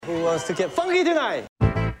Who wants to get funky tonight?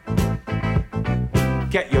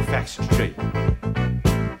 Get your facts straight.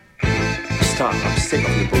 Stop. I'm sick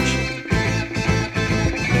of your bullshit.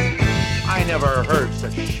 I never heard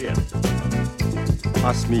such shit.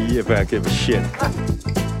 Ask me if I give a shit.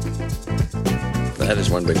 That is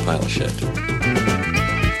one big pile of shit. Holy shit!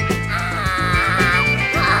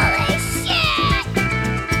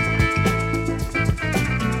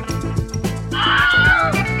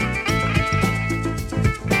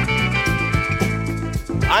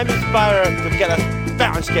 I'm inspired to get a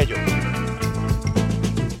balanced schedule.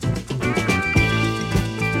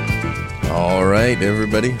 All right,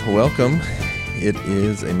 everybody, welcome. It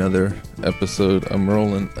is another episode. I'm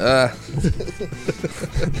rolling.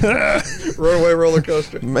 Runaway roller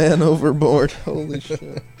coaster. Man overboard. Holy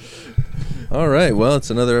shit. All right, well, it's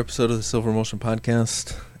another episode of the Silver Motion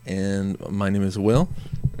Podcast, and my name is Will.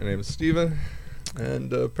 My name is Steven,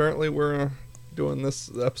 and apparently we're doing this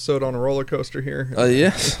episode on a roller coaster here.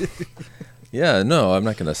 Yes. Yeah, no, I'm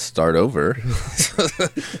not going to start over.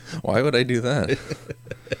 Why would I do that?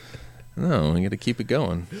 No, I'm going to keep it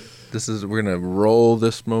going. We're going to roll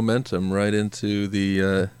this momentum right into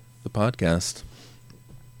the podcast.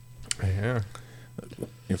 Yeah.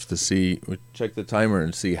 You have to check the timer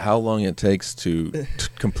and see how long it takes to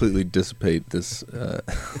completely dissipate this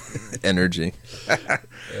energy.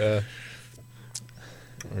 Yeah.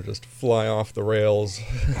 Or just fly off the rails.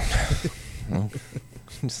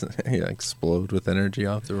 Yeah, explode with energy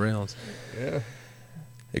off the rails. Yeah.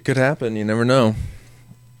 It could happen. You never know.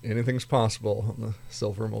 Anything's possible on the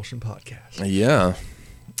Silver Motion Podcast. Yeah.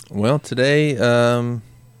 Well, today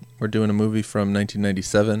we're doing a movie from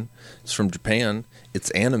 1997. It's from Japan.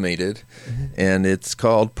 It's animated, and it's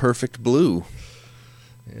called Perfect Blue.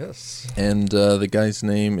 Yes. And the guy's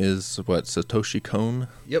name is, Satoshi Kon?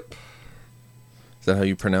 Yep. Is that how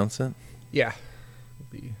you pronounce it? Yeah.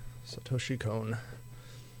 The Satoshi Kon.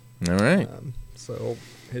 All right. So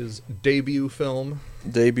his debut film.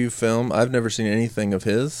 I've never seen anything of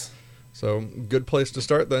his. So good place to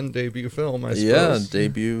start then. Debut film, I suppose. Yeah,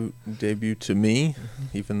 debut to me,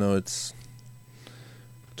 even though it's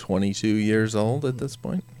 22 years old at this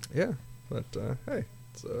point. Yeah, but hey,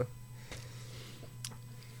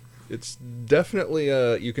 it's definitely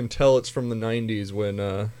you can tell it's from the 90s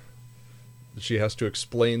when she has to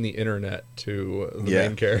explain the internet to the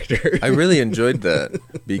main character. I really enjoyed that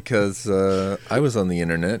because I was on the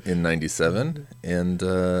internet in 97, and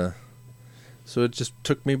so it just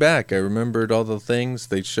took me back. I remembered all the things.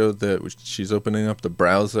 They showed that she's opening up the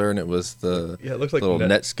browser, and it was the it looks like little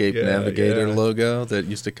Netscape Navigator logo that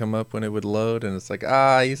used to come up when it would load, and it's like,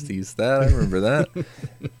 I used to use that. I remember that.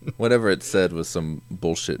 Whatever it said was some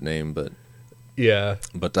bullshit name, but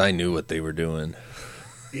I knew what they were doing.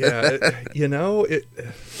 Yeah, it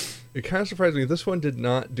kind of surprised me. This one did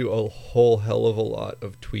not do a whole hell of a lot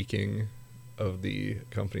of tweaking of the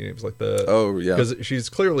company names, like because she's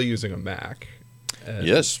clearly using a Mac.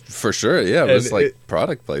 Yes, for sure. Yeah, it was like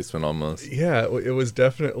product placement almost. Yeah, it was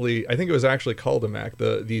definitely. I think it was actually called a Mac.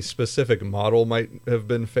 The specific model might have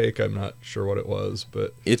been fake. I'm not sure what it was,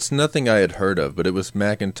 but it's nothing I had heard of. But it was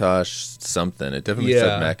Macintosh something. It definitely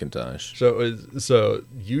said Macintosh. So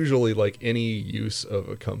usually, like any use of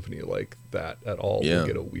a company like that at all, will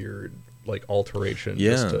get a weird like alteration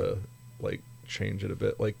just to like change it a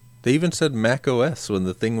bit. Like they even said Mac OS when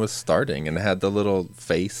the thing was starting, and it had the little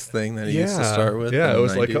face thing that it used to start with. Yeah, it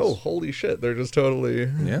was 90s. Like, oh, holy shit! They're just totally.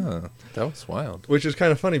 Yeah, that was wild. Which is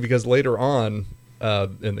kind of funny because later on,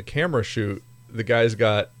 in the camera shoot, the guy's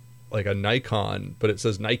got like a Nikon, but it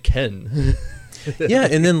says Niken. Yeah,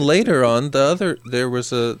 and then later on, there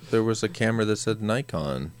was a camera that said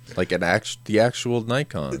Nikon, like the actual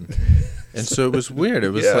Nikon, and so it was weird.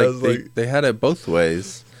 It was they had it both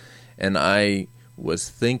ways, and I was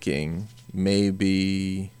thinking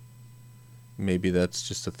maybe that's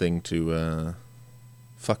just a thing to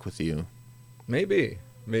fuck with you. Maybe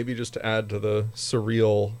just to add to the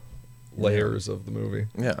surreal layers of the movie.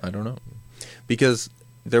 Yeah, I don't know. Because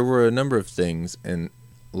there were a number of things, and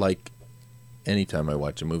like anytime I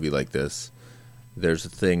watch a movie like this, there's a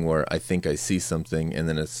thing where I think I see something and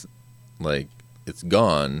then it's like it's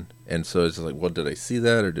gone, and so it's like, well, did I see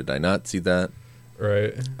that or did I not see that?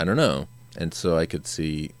 Right. I don't know. And so I could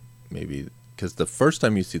see maybe, because the first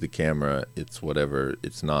time you see the camera, it's whatever,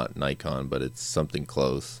 it's not Nikon, but it's something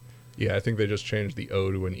close. Yeah, I think they just changed the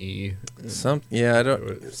O to an E. Something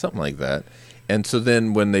like that. And so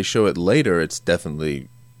then when they show it later, it's definitely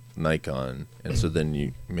Nikon. And so then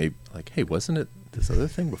you may like, hey, wasn't it this other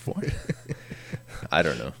thing before? I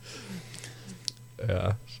don't know.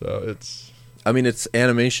 Yeah, so it's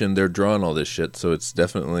animation. They're drawing all this shit, so it's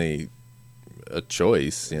definitely a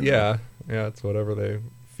choice. You know? Yeah, it's whatever they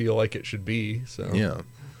feel like it should be. So yeah,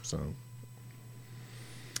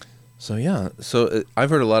 so yeah. So I've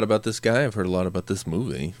heard a lot about this guy. I've heard a lot about this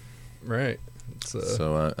movie. Right.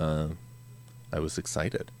 So I was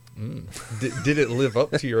excited. Did it live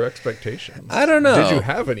up to your expectations? I don't know. Did you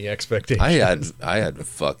have any expectations? I had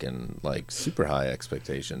fucking like super high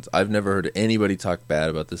expectations. I've never heard anybody talk bad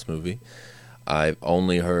about this movie. I've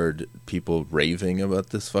only heard people raving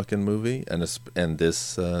about this fucking movie and this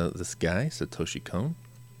guy Satoshi Kon.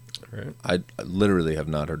 Right. I literally have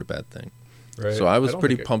not heard a bad thing. Right. So I was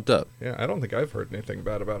pretty pumped up. Yeah, I don't think I've heard anything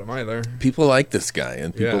bad about him either. People like this guy,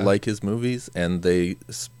 and people Yeah. like his movies, and they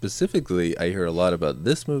specifically, I hear a lot about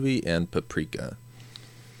this movie and Paprika.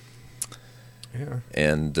 Yeah.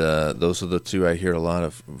 And those are the two I hear a lot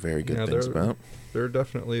of very good things about. They're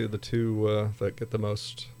definitely the two that get the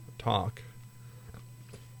most talk.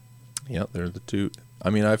 Yeah, they're the two. I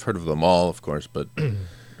mean, I've heard of them all, of course, but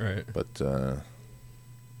Right. but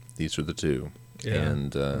these are the two. Yeah.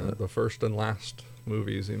 And the first and last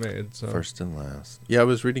movies he made. So. first and last. Yeah, I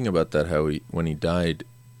was reading about that, how when he died,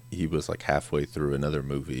 he was like halfway through another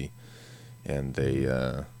movie, and they,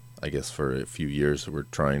 I guess for a few years, were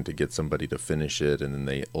trying to get somebody to finish it, and then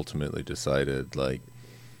they ultimately decided, like,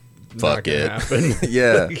 fuck it.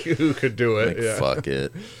 Yeah. Like, who could do it? Like, yeah. fuck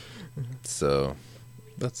it. So,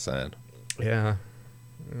 that's sad. Yeah.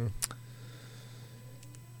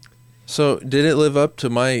 So, did it live up to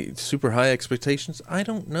my super high expectations? I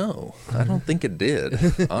don't know. I don't think it did,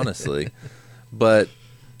 honestly. But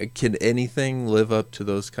can anything live up to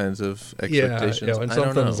those kinds of expectations? Yeah, when I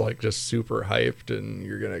don't something's know. like just super hyped and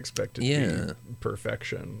you're gonna expect it to be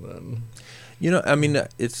perfection, then You know, I mean,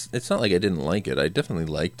 it's not like I didn't like it. I definitely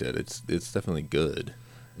liked it. It's definitely good.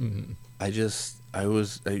 Mm-hmm. I just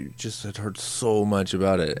had heard so much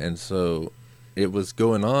about it, and so it was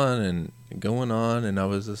going on, and I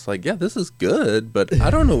was just like, yeah, this is good, but I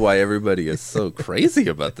don't know why everybody is so crazy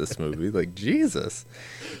about this movie. Like, Jesus.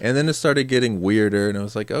 And then it started getting weirder, and I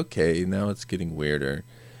was like, okay, now it's getting weirder.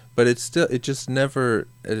 But it just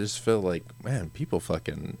felt like, man, people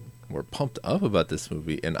fucking were pumped up about this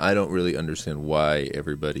movie, and I don't really understand why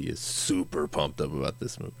everybody is super pumped up about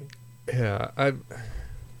this movie. yeah,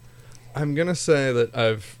 I'm gonna say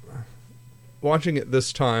that watching it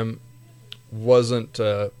this time wasn't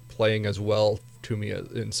playing as well to me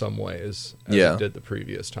in some ways as it did the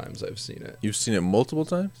previous times I've seen it. You've seen it multiple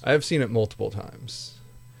times? I've seen it multiple times.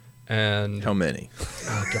 And How many?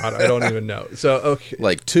 oh god, I don't even know. So okay,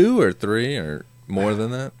 Like 2 or 3 or more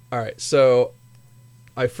than that? all right. So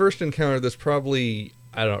I first encountered this probably,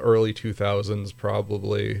 I don't know, early 2000s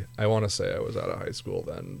probably. I want to say I was out of high school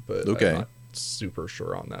then, but Okay. I'm not super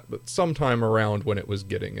sure on that. But sometime around when it was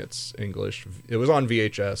getting its English, it was on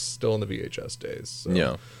VHS, still in the VHS days. So,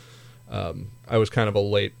 Yeah. I was kind of a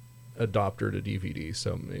late adopter to DVD,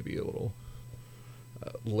 so maybe a little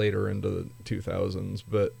later into the 2000s,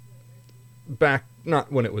 but back,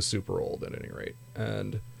 not when it was super old at any rate.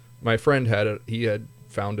 And my friend had it, he had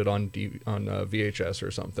found it on VHS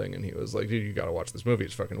or something, and he was like, dude, you gotta watch this movie,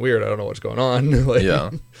 it's fucking weird, I don't know what's going on. Like, Yeah.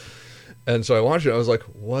 and so I watched it, I was like,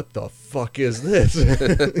 what the fuck is this?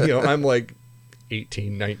 You know, I'm like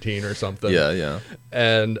 18, 19 or something. Yeah.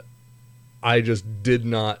 And I just did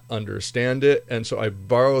not understand it, and so I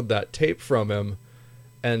borrowed that tape from him,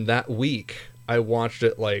 and that week I watched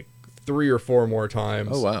it like 3 or 4 more times.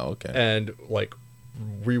 Oh, wow. Okay. And like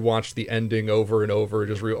rewatched the ending over and over,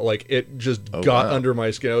 just like it just got wow. under my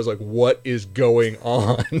skin. I was like, what is going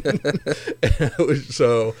on? And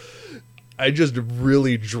so I just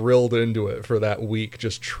really drilled into it for that week,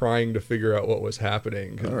 just trying to figure out what was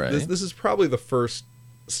happening. All right. This is probably the first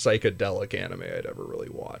psychedelic anime I'd ever really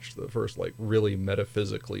watched, the first like really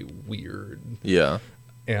metaphysically weird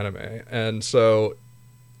anime. And so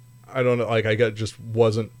I don't know, like I just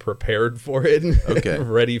wasn't prepared for it. Okay.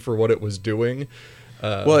 Ready for what it was doing.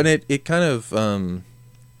 Well, and it kind of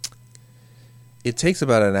it takes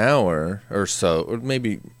about an hour or so, or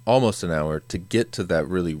maybe almost an hour, to get to that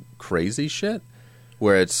really crazy shit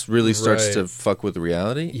where it really starts Right. to fuck with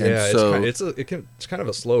reality. Yeah, and so it's kind of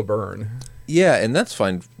a slow burn. yeah, and that's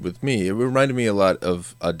fine with me. It reminded me a lot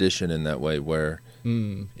of Audition in that way, where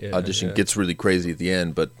Audition gets really crazy at the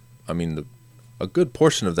end, but I mean a good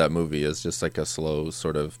portion of that movie is just like a slow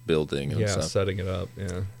sort of building and stuff. Setting it up.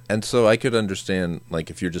 Yeah. And so I could understand, like,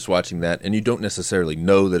 if you're just watching that and you don't necessarily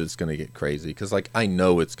know that it's going to get crazy, because, like, I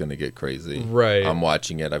know it's going to get crazy. Right. I'm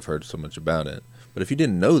watching it. I've heard so much about it. But if you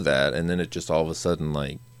didn't know that, and then it just all of a sudden,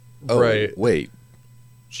 like, oh, Right. wait,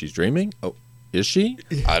 she's dreaming? Oh, is she?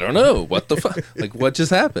 I don't know. What the fuck? Like, what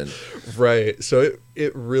just happened? Right. So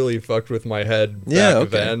it really fucked with my head back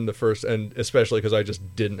then, the first, and especially because I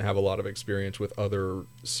just didn't have a lot of experience with other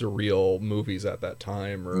surreal movies at that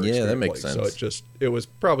time. Or that makes sense. So it was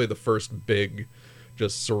probably the first big,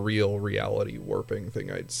 just surreal reality warping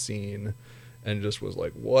thing I'd seen, and just was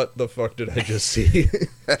like, what the fuck did I just see?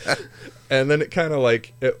 And then it kind of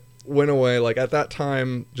like, it went away. Like at that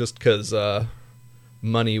time, just because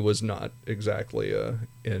money was not exactly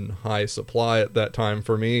in high supply at that time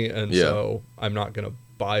for me, and so I'm not going to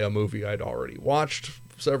buy a movie I'd already watched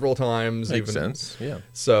several times. Makes sense, yeah.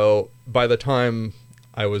 So by the time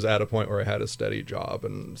I was at a point where I had a steady job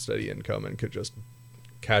and steady income and could just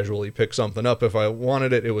casually pick something up if I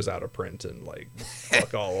wanted it, it was out of print and like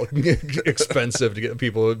fuck all expensive to get.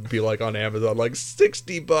 People would be like on Amazon like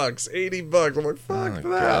 $60, $80. I'm like, fuck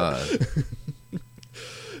that. God.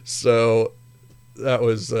 So that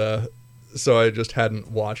was so I just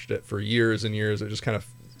hadn't watched it for years and years. It just kind of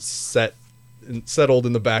settled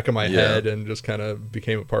in the back of my head and just kind of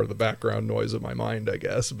became a part of the background noise of my mind, I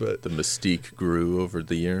guess. But the mystique grew over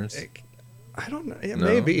the years. I don't know. Yeah,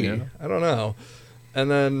 maybe. Yeah. I don't know. And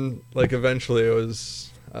then, like, eventually it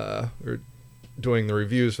was, we were doing the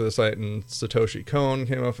reviews for the site, and Satoshi Kon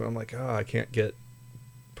came up, and I'm like, I can't get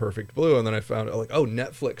Perfect Blue. And then I found out, like,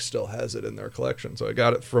 Netflix still has it in their collection. So I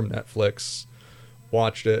got it from Netflix,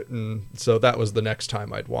 watched it, and so that was the next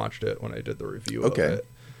time I'd watched it when I did the review of it.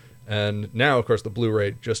 And now, of course, the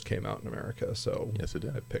Blu-ray just came out in America, so yes, it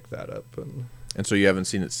did. I picked that up. And so you haven't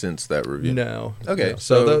seen it since that review? No. Okay. No.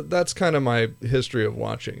 So that's kind of my history of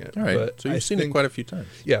watching it. All right. But so you've seen it quite a few times.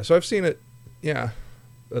 Yeah, so I've seen it,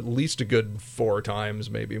 at least a good 4 times,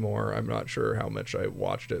 maybe more. I'm not sure how much I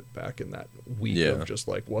watched it back in that week of just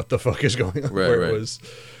like, what the fuck is going on? It was.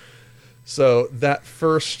 So that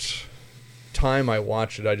first time I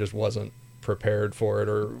watched it, I just wasn't prepared for it,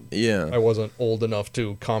 or I wasn't old enough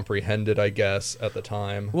to comprehend it, I guess, at the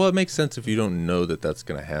time. Well, it makes sense if you don't know that that's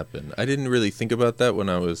going to happen. I didn't really think about that when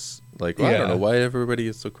I was like, I don't know why everybody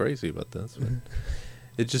is so crazy about this. But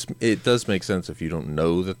it does make sense if you don't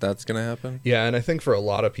know that that's going to happen. Yeah, and I think for a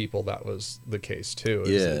lot of people that was the case too.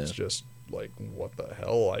 It's just like, what the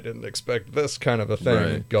hell? I didn't expect this kind of a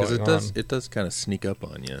thing going on. It does kind of sneak up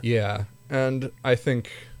on you. Yeah, and I think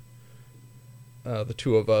the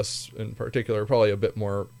two of us in particular are probably a bit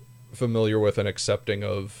more familiar with and accepting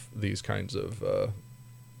of these kinds of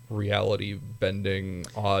reality bending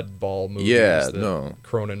oddball movies.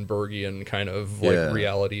 Cronenbergian kind of like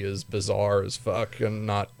reality is bizarre as fuck and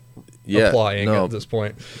not applying at this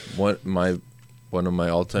point. One of my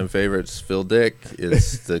all-time favorites, Phil Dick,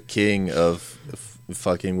 is the king of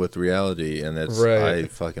fucking with reality, and I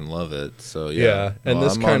fucking love it. So and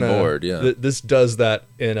this I'm kind on board. This does that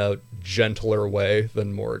in a gentler way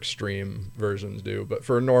than more extreme versions do. But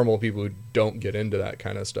for normal people who don't get into that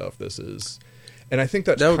kind of stuff, this is, and I think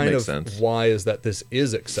that's kind of sense. Why is that this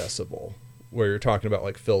is accessible. Where you're talking about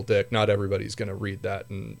like Phil Dick, not everybody's going to read that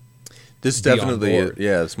and. This definitely,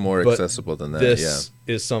 it's more accessible than that. This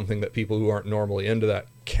is something that people who aren't normally into that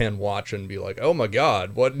can watch and be like, "Oh my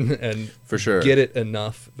god, what?" and for sure get it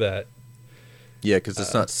enough that. Yeah, because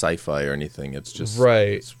it's not sci-fi or anything. It's just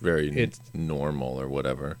It's very normal or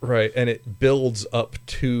whatever. Right, and it builds up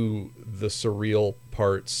to the surreal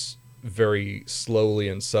parts very slowly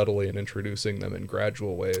and subtly, and introducing them in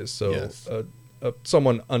gradual ways. So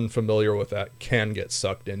someone unfamiliar with that can get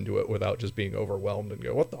sucked into it without just being overwhelmed and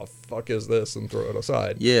go, "What the fuck is this?" and throw it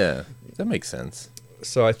aside. Yeah, that makes sense.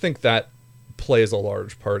 So I think that plays a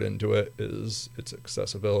large part into it, is its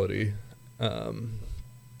accessibility. But,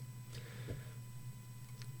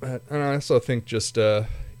 and I also think just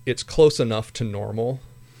it's close enough to normal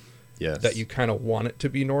that you kind of want it to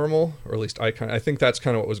be normal, or at least I think that's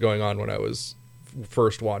kind of what was going on when I was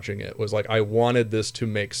first watching it. Was like I wanted this to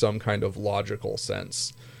make some kind of logical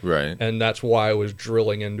sense, right? And that's why I was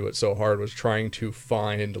drilling into it so hard, was trying to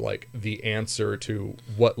find like the answer to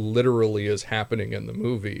what literally is happening in the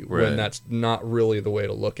movie, when that's not really the way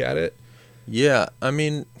to look at it. Yeah, I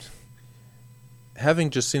mean, having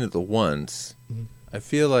just seen it the once, I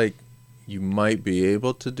feel like you might be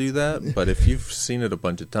able to do that, but if you've seen it a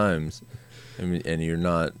bunch of times, and you're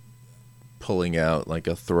not pulling out like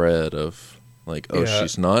a thread of like, this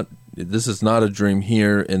is not a dream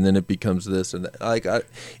here, and then it becomes this, and that. I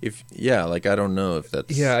don't know if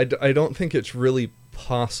that's. Yeah, I don't think it's really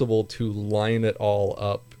possible to line it all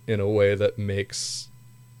up in a way that makes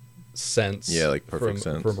sense. Yeah, like perfect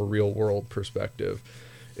sense from a real world perspective.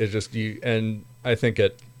 It's just and I think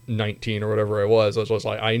at 19 or whatever I was just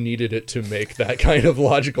like, I needed it to make that kind of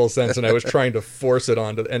logical sense, and I was trying to force it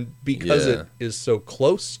onto, and because it is so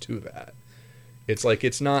close to that, It's like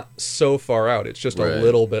it's not so far out. It's just Right. a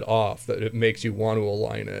little bit off that it makes you want to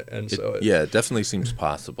align it. And so Yeah, it definitely seems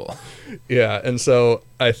possible. yeah, and so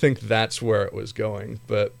I think that's where it was going.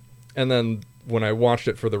 And then when I watched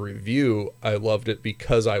it for the review, I loved it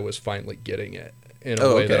because I was finally getting it in a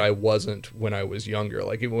way okay. that I wasn't when I was younger.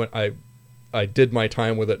 Like even when I did my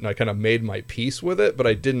time with it and I kind of made my peace with it, but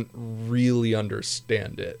I didn't really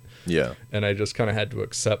understand it. Yeah. And I just kind of had to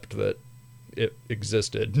accept that it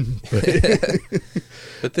existed.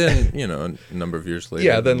 But then, a number of years later.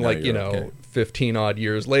 Yeah, then now like, you're okay. 15 odd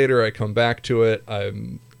years later, I come back to it.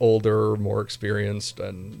 I'm older, more experienced,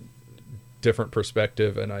 and different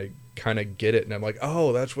perspective, and I kind of get it. And I'm like,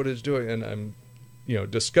 oh, that's what it's doing. And I'm,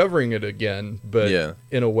 discovering it again, but Yeah.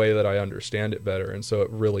 in a way that I understand it better. And so it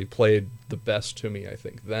really played the best to me, I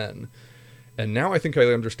think, then. And now I think I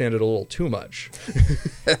understand it a little too much.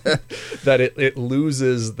 That it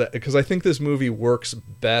loses that, because I think this movie works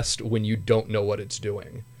best when you don't know what it's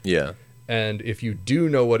doing. Yeah. And if you do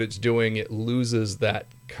know what it's doing, it loses that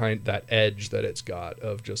edge that it's got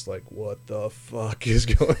of just like, what the fuck is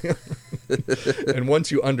going on? And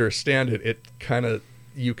once you understand it, it kind of,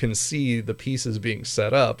 you can see the pieces being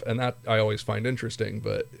set up, and that I always find interesting.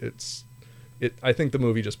 But I think the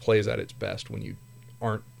movie just plays at its best when you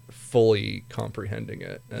aren't fully comprehending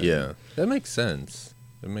it. And Yeah. That makes sense.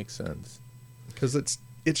 It makes sense. because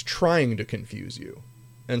it's trying to confuse you,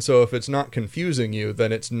 and so if it's not confusing you,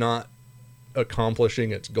 then it's not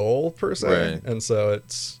accomplishing its goal per se. Right. And so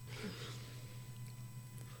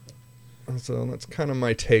that's kind of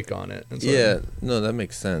my take on it. And so, Yeah, no, that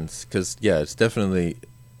makes sense. Because, it's definitely,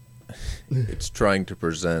 it's trying to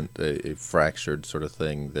present a fractured sort of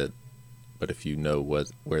thing but if you know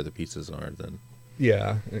where the pieces are, then.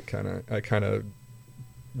 yeah, I kind of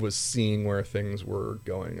was seeing where things were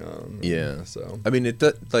going on. Yeah. So I mean,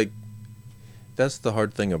 that's the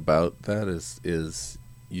hard thing about that is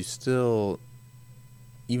you still,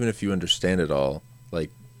 even if you understand it all, like,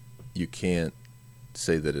 you can't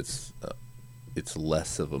say that it's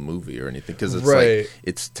less of a movie or anything, because it's Right. like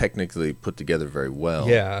it's technically put together very well.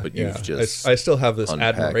 yeah, but yeah. you've just I still have this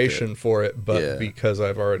unpacked admiration it. for it, but Yeah. because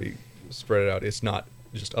I've already spread it out, it's not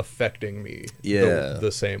just affecting me Yeah.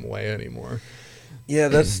 the same way anymore. Yeah,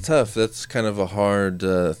 that's tough. That's kind of a hard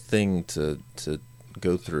thing to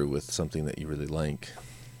go through with something that you really like.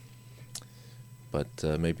 But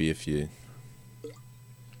maybe if you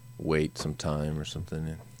wait some time or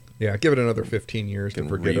something, Yeah, give it another 15 years to can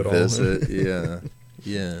forget it all. revisit.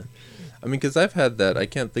 Yeah. I mean, because I've had that. I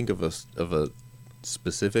can't think of a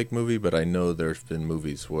specific movie, but I know there's been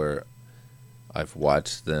movies where I've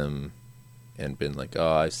watched them and been like, oh,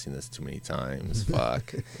 I've seen this too many times.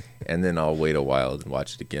 Fuck. And then I'll wait a while and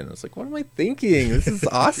watch it again. I was like, what am I thinking? This is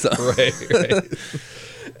awesome. right.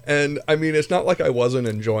 And I mean, it's not like I wasn't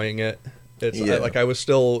enjoying it. It's Yeah. like I was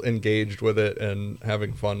still engaged with it and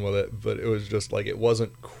having fun with it, but it was just like it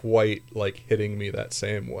wasn't quite like hitting me that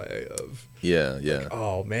same way of, Yeah.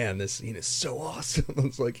 oh man, this scene is so awesome.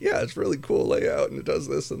 It's like, yeah, it's really cool layout and it does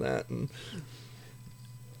this and that. And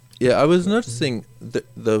Yeah, I was noticing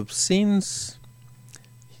the scenes,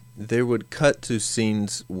 they would cut to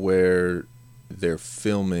scenes where they're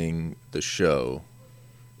filming the show.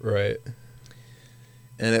 right.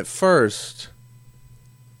 And at first,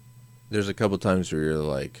 there's a couple times where you're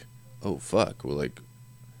like, oh, fuck, well, like,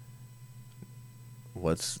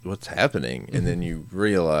 what's happening? And then you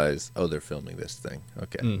realize, oh, they're filming this thing.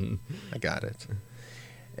 Okay, Mhm. I got it.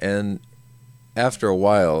 And after a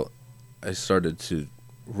while, I started to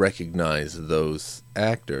recognize those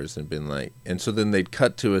actors and been like, and so then they'd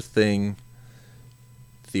cut to a thing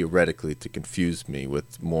theoretically to confuse me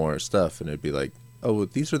with more stuff, and it'd be like, oh, well,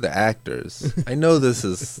 these are the actors. I know this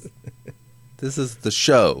is the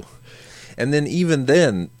show. And then even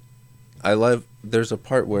then, there's a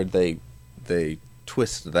part where they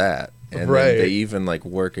twist that, and Right. then they even like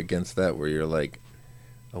work against that, where you're like,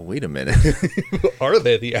 oh, wait a minute. Are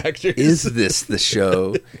they the actors? Is this the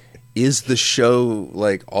show? Is the show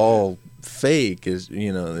like all fake? And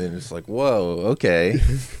it's like, whoa, okay.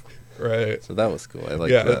 right. So that was cool. I like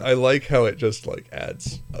Yeah, that. I like how it just like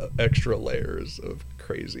adds extra layers of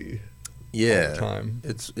crazy. Yeah, all the time.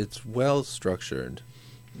 It's well structured.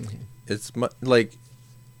 It's like,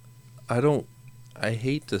 I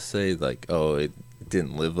hate to say like, oh, it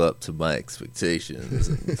didn't live up to my expectations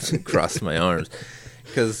and cross my arms,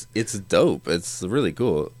 because it's dope. It's really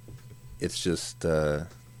cool. It's just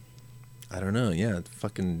I don't know. Yeah,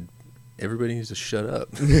 fucking everybody needs to shut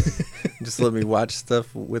up. Just let me watch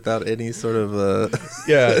stuff without any sort of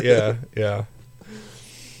Yeah.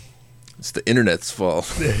 It's the internet's fault.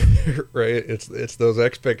 Right? It's those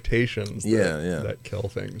expectations Yeah, that kill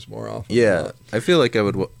things more often. Yeah, I feel like I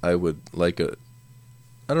would like it.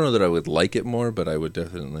 I don't know that I would like it more, but I would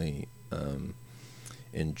definitely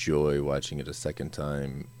enjoy watching it a second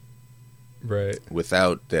time. Right.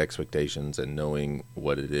 Without the expectations and knowing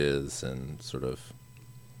what it is and sort of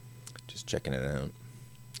just checking it out.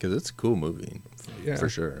 Because it's a cool movie, for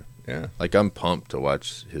sure. Yeah. Like, I'm pumped to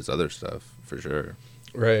watch his other stuff, for sure.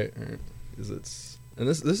 Right. Because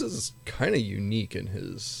this is kind of unique in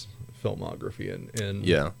his filmography and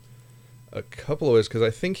Yeah. a couple of ways, because I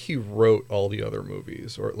think he wrote all the other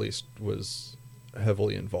movies, or at least was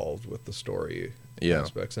heavily involved with the story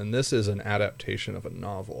aspects. And this is an adaptation of a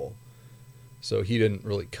novel. So he didn't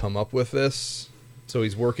really come up with this. So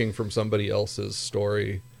he's working from somebody else's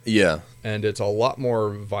story. Yeah. And it's a lot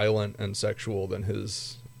more violent and sexual than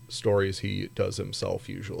his stories he does himself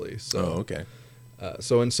usually. So, okay.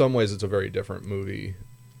 So in some ways it's a very different movie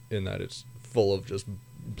in that it's full of just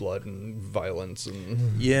blood and violence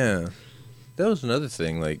and Yeah. That was another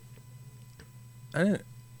thing. Like, I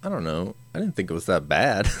don't know. I didn't think it was that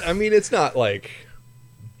bad. I mean, it's not like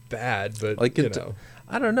bad, but Like,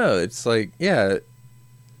 I don't know. It's like, yeah,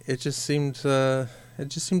 it just seemed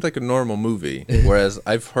like a normal movie. Whereas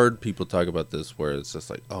I've heard people talk about this where it's just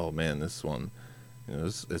like, oh man, this one,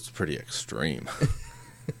 it's pretty extreme.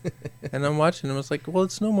 And I'm watching and I was like, well,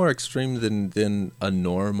 it's no more extreme than a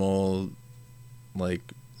normal,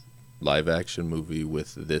 like, live action movie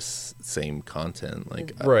with this same content.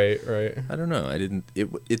 Like, right. I don't know.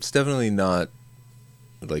 It's definitely not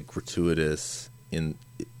like gratuitous.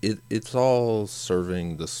 It's all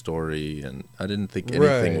serving the story, and I didn't think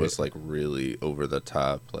anything was like really over the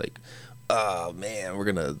top. Like, oh man, we're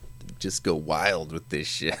gonna just go wild with this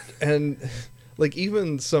shit. And like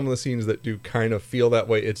even some of the scenes that do kind of feel that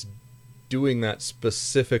way, it's doing that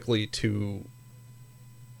specifically to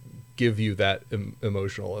give you that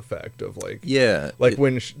emotional effect of like,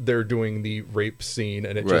 when they're doing the rape scene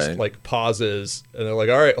and it just like pauses and they're like,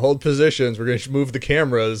 all right, hold positions, we're gonna move the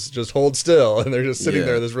cameras, just hold still, and they're just sitting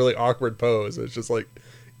there in this really awkward pose. It's just like,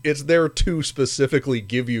 it's there to specifically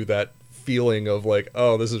give you that feeling of like,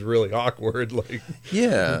 oh, this is really awkward. Like,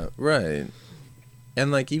 yeah, right.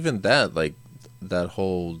 And like even that, like that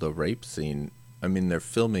the rape scene, I mean, they're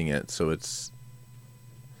filming it, so it's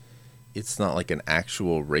not like an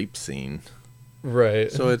actual rape scene.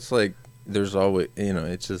 Right. So it's like, there's always,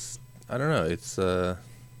 it's just, I don't know. It's, I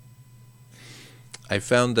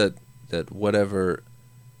found that whatever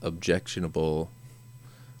objectionable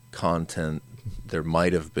content there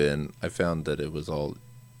might have been, I found that it was all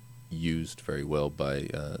used very well by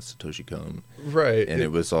Satoshi Kon. Right. And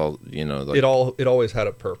it was all, like, it always had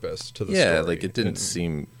a purpose to the story. Yeah, like it didn't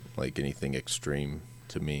seem like anything extreme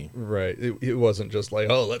to me. Right. It wasn't just like,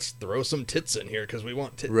 oh, let's throw some tits in here because we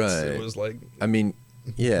want tits. Right. It was like, I mean,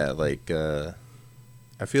 yeah, like I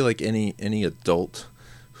feel like any adult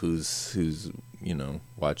who's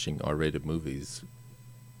watching R-rated movies,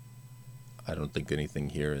 I don't think anything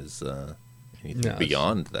here is anything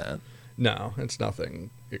beyond that. No, it's nothing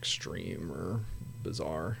extreme or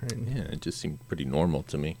bizarre. Yeah, it just seemed pretty normal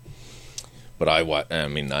to me. But I watch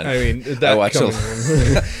I'm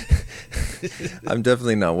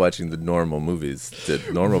definitely not watching the normal movies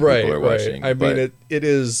that normal people are watching. I mean, it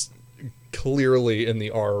is clearly in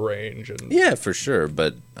the R range. And yeah, for sure.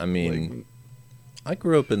 But I mean, I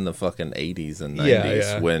grew up in the fucking 80s and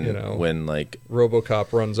 90s when like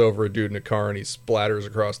RoboCop runs over a dude in a car and he splatters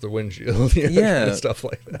across the windshield. And stuff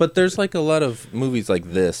like that. But there's like a lot of movies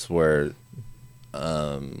like this where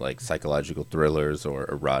like psychological thrillers or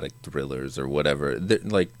erotic thrillers or whatever,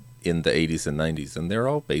 like in the 80s and 90s, and they're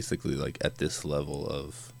all basically like at this level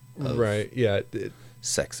of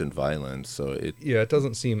sex and violence. So it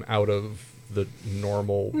doesn't seem out of the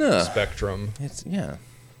normal spectrum. It's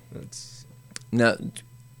now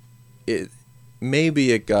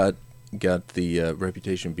maybe it got the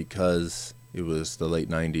reputation because it was the late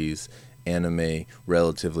 90s, anime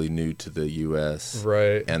relatively new to the US,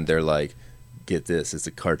 right? And they're like, get this, it's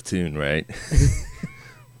a cartoon, right?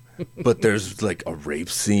 But there's like a rape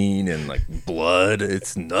scene and like blood.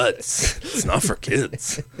 It's nuts. It's not for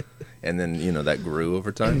kids. And then, that grew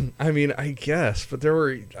over time. I mean, I guess, but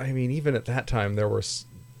even at that time, there was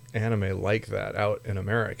anime like that out in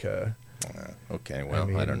America. Okay,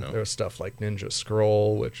 well, I don't know. There was stuff like Ninja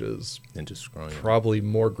Scroll, which is probably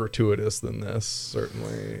more gratuitous than this,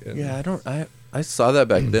 certainly. And I saw that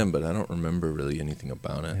back then, but I don't remember really anything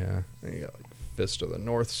about it. Yeah, and you got like Fist of the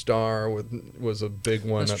North Star was a big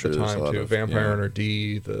one at the time too. Vampire Hunter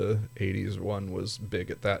D, the 80s one, was big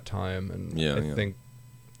at that time, and I think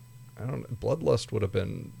Bloodlust would have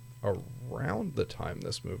been around the time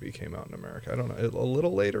this movie came out in America. I don't know, a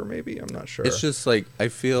little later maybe. I'm not sure. It's just like I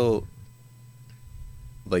feel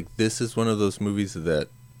like this is one of those movies that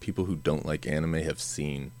people who don't like anime have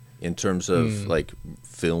seen in terms of like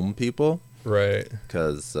film people, right?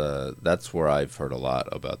 Because that's where I've heard a lot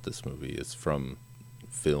about this movie is from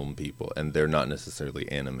film people, and they're not necessarily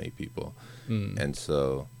anime people, and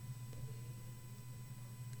so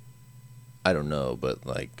I don't know, but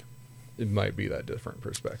like it might be that different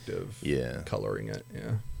perspective. Yeah, coloring it.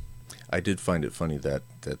 Yeah, I did find it funny that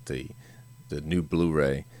the new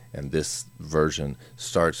Blu-ray and this version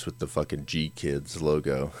starts with the fucking G Kids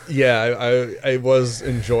logo. Yeah, I was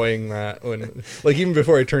enjoying that when, like, even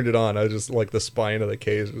before I turned it on, I was just like the spine of the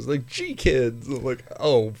case was like G Kids. I'm like,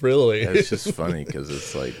 oh, really? Yeah, it's just funny because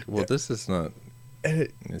it's like, well, this is not.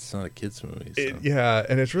 And it's not a kids movie. So. Yeah,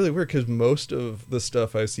 and it's really weird because most of the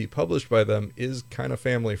stuff I see published by them is kind of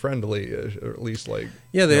family friendly, or at least like.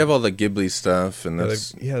 Yeah, they have all the Ghibli stuff, and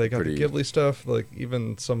that's they got pretty... the Ghibli stuff. Like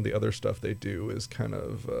even some of the other stuff they do is kind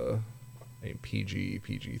of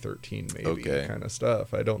PG-13 maybe kind of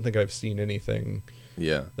stuff. I don't think I've seen anything.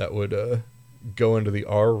 Yeah. That would go into the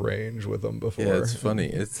R range with them before. Yeah, it's funny.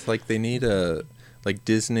 It's like they need like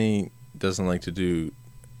Disney doesn't like to do.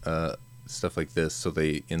 Stuff like this, so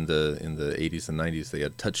they in the 80s and 90s they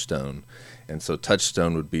had Touchstone, and so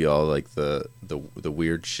Touchstone would be all like the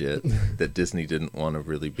weird shit that Disney didn't want to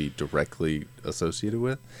really be directly associated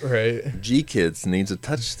with. Right. G Kids needs a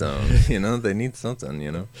Touchstone, they need something,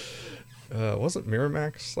 Wasn't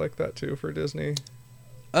Miramax like that too for Disney?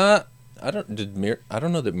 I don't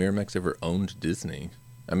know that Miramax ever owned Disney.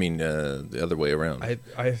 I mean, the other way around. I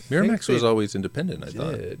Miramax was always independent. I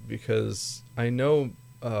thought because I know.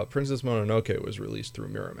 Princess Mononoke was released through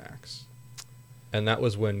Miramax, and that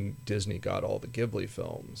was when Disney got all the Ghibli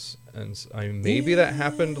films. And maybe that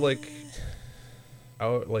happened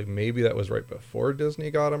maybe that was right before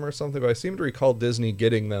Disney got them or something. But I seem to recall Disney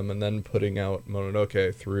getting them and then putting out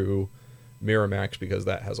Mononoke through Miramax because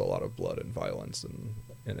that has a lot of blood and violence in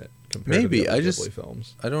it compared to the other Ghibli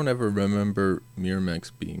films. I don't ever remember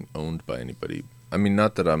Miramax being owned by anybody. I mean,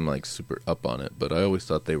 not that I'm like super up on it, but I always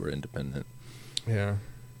thought they were independent. Yeah.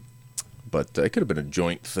 But it could have been a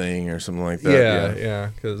joint thing or something like that.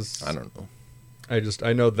 Yeah, because... I don't know.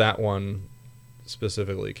 I know that one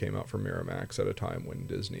specifically came out from Miramax at a time when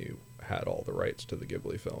Disney had all the rights to the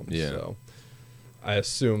Ghibli films. Yeah. So I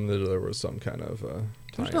assume that there was some kind of...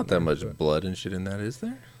 There's not that much blood and shit in that, is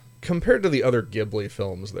there? Compared to the other Ghibli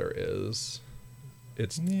films, there is.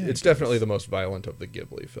 It's definitely the most violent of the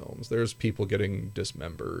Ghibli films. There's people getting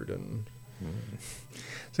dismembered and...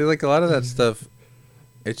 See, like a lot of that stuff...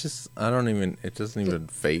 It doesn't even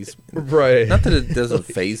faze me. Right. Not that it doesn't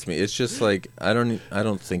faze me. It's just like I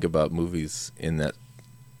don't think about movies in that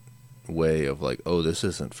way of like, oh, this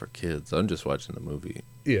isn't for kids. I'm just watching the movie.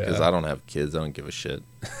 Yeah. Because I don't have kids. I don't give a shit.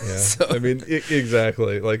 Yeah. So. I mean,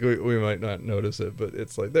 exactly. Like we might not notice it, but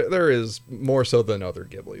it's like there is more so than other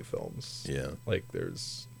Ghibli films. Yeah. Like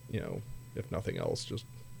there's, if nothing else, just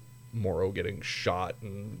Moro getting shot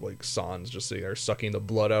and like Sans just sitting there sucking the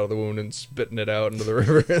blood out of the wound and spitting it out into the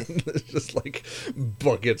river, and there's just like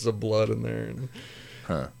buckets of blood in there. And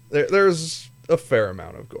there's a fair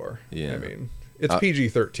amount of gore. Yeah, I mean it's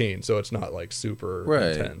PG-13, so it's not like super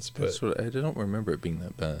intense. But I don't remember it being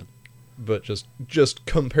that bad. But just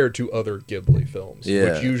compared to other Ghibli films,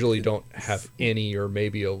 which usually don't have any or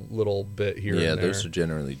maybe a little bit here. Yeah, and there. Those are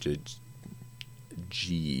generally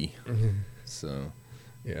G. So.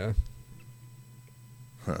 Yeah.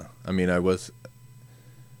 Huh. I mean,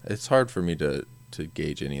 it's hard for me to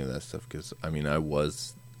gauge any of that stuff because, I mean, I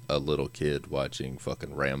was a little kid watching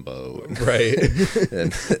fucking Rambo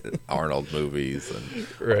and Arnold movies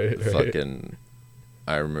and fucking...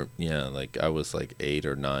 I remember, like, I was like 8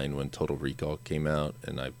 or 9 when Total Recall came out,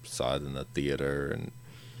 and I saw it in the theater, and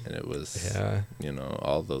it was,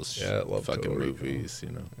 all those fucking Total movies,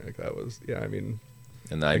 Like that was, I mean...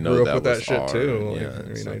 And I know grew up that with was that shit too.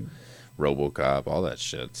 Yeah, RoboCop, all that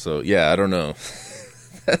shit. So I don't know.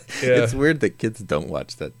 It's weird that kids don't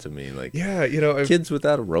watch that to me. Like, kids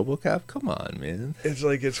without a RoboCop. Come on, man. It's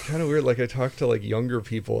like it's kind of weird. Like I talk to like younger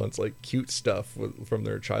people, and it's like cute stuff from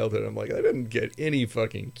their childhood. I'm like, I didn't get any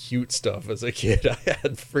fucking cute stuff as a kid. I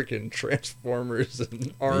had freaking Transformers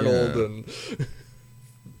and Arnold and.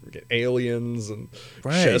 Aliens and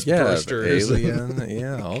chest bursters.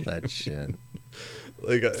 Alien, all that shit.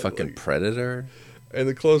 Like fucking Predator. And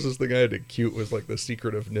the closest thing I had to cute was like The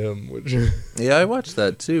Secret of Nim, which yeah, I watched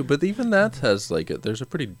that too. But even that has like there's a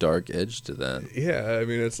pretty dark edge to that. Yeah, I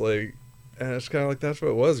mean it's like, and it's kind of like that's what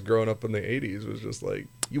it was growing up in the '80s. Was just like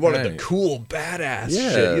you wanted the cool badass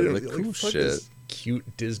shit. The cool shit.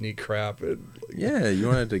 cute Disney crap. And, like, Yeah, you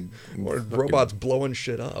wanted to or fucking- robots blowing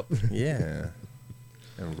shit up. Yeah.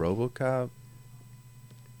 And RoboCop.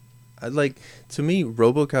 To me,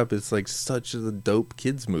 RoboCop is like such a dope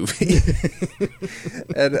kids movie.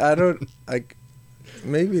 And I don't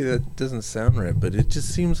maybe that doesn't sound right, but it just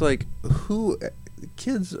seems like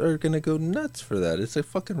kids are going to go nuts for that. It's a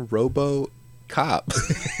fucking RoboCop.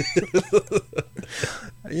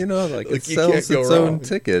 You know, like it you can't sells go its wrong. own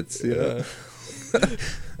tickets, you know? Yeah.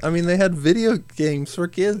 I mean, they had video games for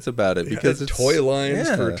kids about it because Because it's toy lines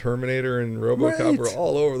yeah. for Terminator and RoboCop were Right.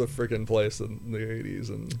 all over the freaking place in the 80s.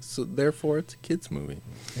 And So therefore, it's a kids movie.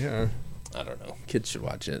 yeah. I don't know. Kids should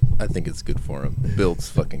watch it. I think it's good for them. Builds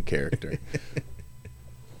fucking character.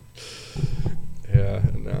 Yeah,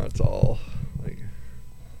 and now it's all like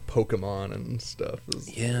Pokemon and stuff.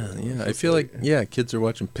 Yeah. I just feel like kids are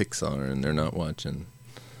watching Pixar and they're not watching.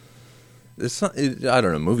 It's not. I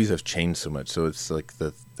don't know. Movies have changed so much, so it's like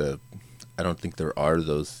the. I don't think there are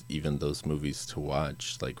those movies to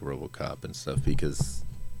watch like RoboCop and stuff because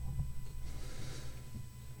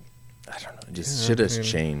I don't know. Just shit has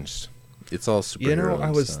changed. It's all superhero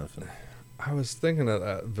and stuff. I was thinking of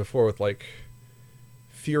that before with like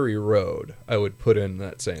Fury Road. I would put in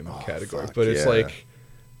that same category, fuck, but it's yeah. like,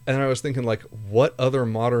 and I was thinking like, what other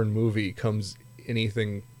modern movie comes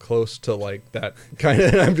anything close to like that kind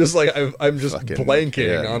of? I'm just like, I'm just Fucking,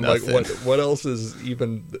 blanking on nothing. like what else is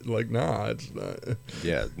even like. Nah, it's not.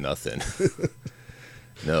 Yeah, nothing.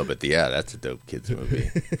 No, but that's a dope kids movie.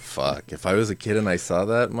 Fuck. If I was a kid and I saw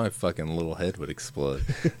that, my fucking little head would explode.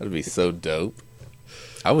 That'd be so dope.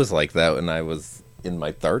 I was like that when I was in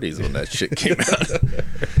my 30s when that shit came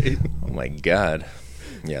out. Oh my god.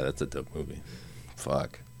 Yeah, that's a dope movie.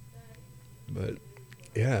 Fuck. But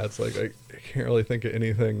yeah, it's like I can't really think of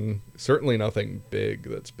anything. Certainly nothing big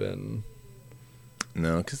that's been.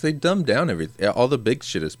 No, because they dumbed down everything. All the big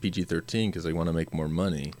shit is PG-13 because they want to make more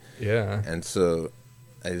money. Yeah. And so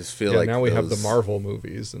I just feel Yeah, like now we have the those- Marvel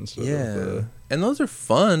movies instead of the. And those are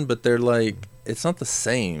fun, but they're like it's not the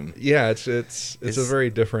same. Yeah, it's a It's-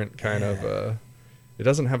 very different kind of. It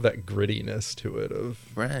doesn't have that grittiness to it of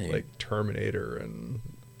Right. like Terminator and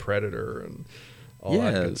Predator and all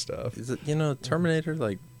that good stuff. Is it Terminator?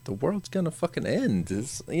 Like the world's gonna fucking end.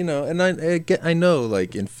 It's, and I know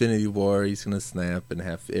like Infinity War, he's gonna snap and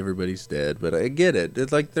half everybody's dead. But I get it.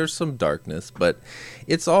 It's like there's some darkness, but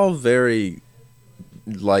it's all very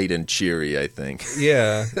light and cheery. I think.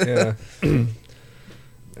 Yeah, yeah,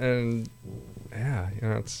 and yeah,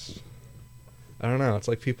 it's. I don't know. It's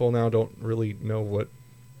like people now don't really know what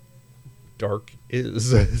dark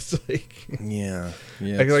is. It's like Yeah.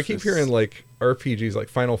 I keep hearing like RPGs, like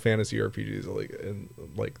Final Fantasy RPGs,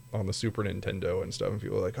 like on the Super Nintendo and stuff, and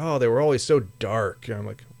people are like, "Oh, they were always so dark." And I'm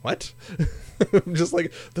like, "What?" I'm just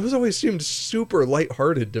like, those always seemed super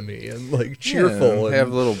lighthearted to me and like cheerful and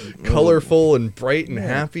have little colorful and bright and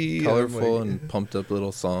happy, colorful and, and pumped up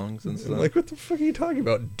little songs and I'm stuff. like, what the fuck are you talking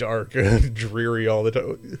about? Dark and dreary all the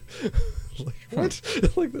time. Like what?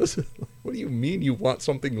 Like this? What do you mean you want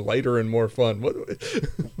something lighter and more fun? What?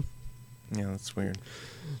 Yeah, that's weird.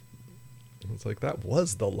 It's like that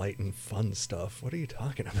was the light and fun stuff. What are you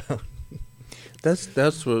talking about? That's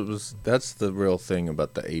the real thing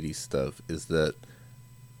about the 80s stuff is that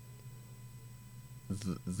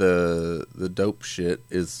the dope shit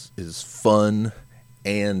is fun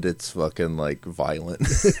and it's fucking like violent.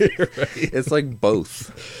 Right. It's like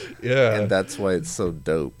both. Yeah. And that's why it's so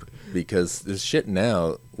dope. Because this shit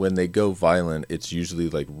now, when they go violent, it's usually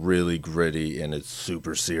like really gritty and it's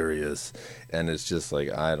super serious. And it's just like,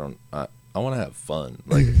 I want to have fun.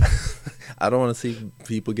 Like, I don't want to see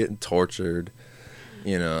people getting tortured.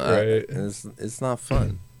 Right. It's not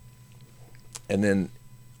fun. And then,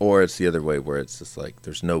 or it's the other way where it's just like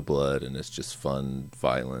there's no blood and it's just fun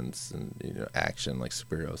violence and action like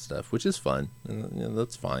superhero stuff, which is fun and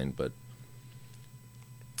that's fine. But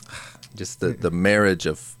just the marriage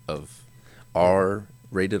of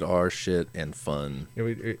rated R shit and fun.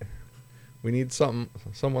 Yeah, we need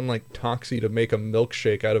someone like Toxie to make a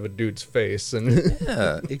milkshake out of a dude's face, and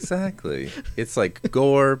Yeah, exactly. It's like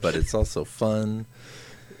gore, but it's also fun.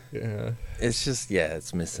 yeah, It's just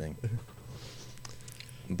it's missing.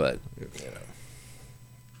 But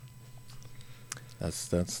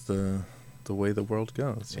that's the way the world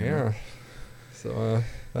goes. you know? yeah. So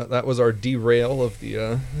that was our derail of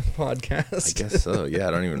the podcast. I guess so. Yeah,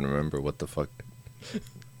 I don't even remember what the fuck,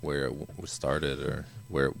 where it started or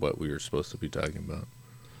what we were supposed to be talking about.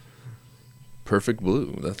 Perfect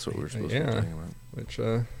Blue. That's what we were supposed to be talking about. Which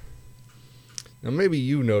now maybe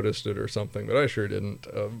you noticed it or something, but I sure didn't.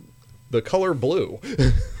 The color blue.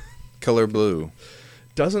 Color Blue.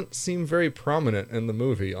 doesn't seem very prominent in the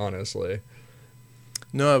movie, honestly.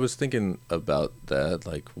 No, I was thinking about that.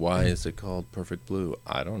 Like, why is it called Perfect Blue?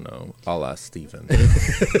 I don't know. I'll ask Stephen.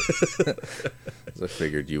 'Cause I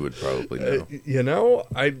figured you would probably know. You know,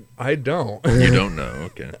 I don't. You don't know?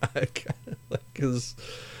 Okay. Because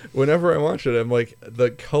whenever I watch it, I'm like,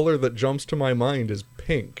 the color that jumps to my mind is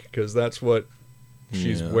pink, because that's what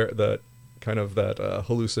she's that kind of that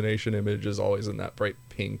hallucination image is always in that bright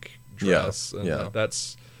pink dress. And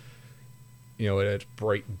that's, you know, it's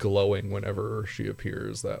bright glowing whenever she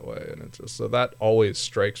appears that way. And it's just, so that always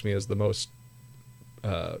strikes me as the most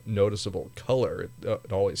noticeable color.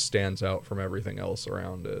 It always stands out from everything else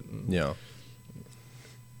around it.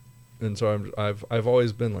 And so I've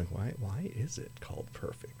always been like, why is it called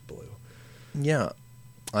Perfect Blue? Yeah,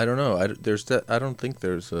 I don't know. I don't think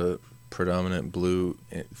there's a predominant blue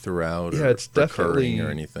throughout. Yeah, or it's definitely recurring or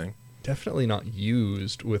anything. Definitely not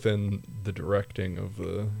used within the directing of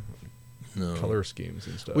the color schemes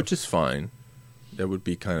and stuff, which is fine. That would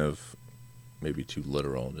be kind of maybe too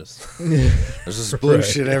literal. Just there's this blue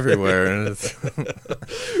shit everywhere, and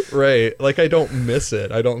it's right. Like, I don't miss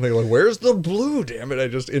it. I don't think like, where's the blue? Damn it! I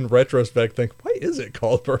just in retrospect think, why is it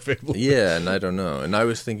called Perfect Blue? Yeah, and I don't know. And I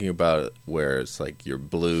was thinking about it where it's like you're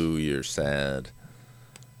blue, you're sad.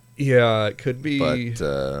 Yeah, it could be,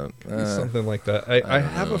 but, something like that. I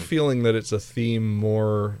have a feeling that it's a theme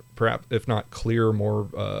more, perhaps if not clear,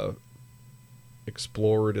 more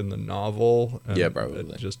explored in the novel. And yeah, probably.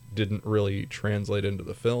 It just didn't really translate into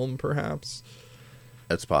the film, perhaps.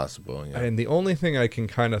 That's possible, yeah. And the only thing I can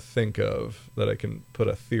kind of think of that I can put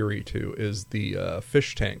a theory to is the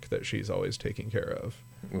fish tank that she's always taking care of.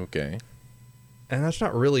 Okay. And that's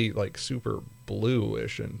not really, like, super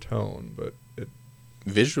bluish in tone, but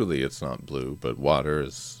visually it's not blue, but water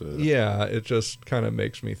is yeah, it just kind of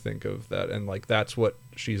makes me think of that. And like, that's what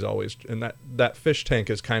she's always, and that fish tank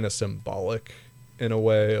is kind of symbolic in a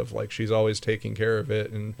way of like, she's always taking care of it,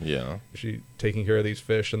 and she taking care of these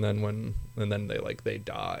fish, and then they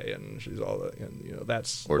die, and she's all that, and you know,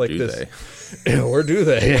 that's or like do this, they or do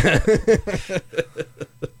they,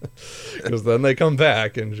 because then they come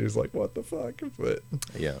back and she's like, what the fuck?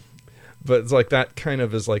 But it's like, that kind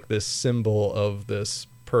of is like this symbol of this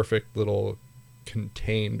perfect little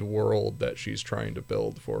contained world that she's trying to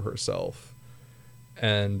build for herself.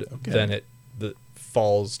 And then it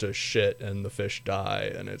falls to shit and the fish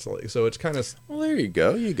die. And it's like, so it's kind of... Well, there you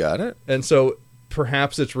go. You got it. And so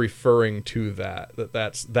perhaps it's referring to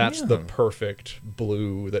that's the perfect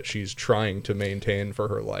blue that she's trying to maintain for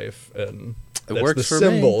her life. And it that's works the for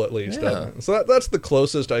symbol, me. At least. Yeah. So that's the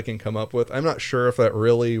closest I can come up with. I'm not sure if that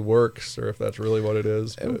really works or if that's really what it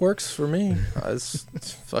is. It works for me. It's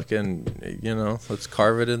fucking, you know, let's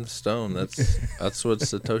carve it in stone. That's what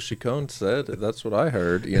Satoshi Kon said. That's what I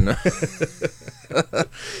heard, you know.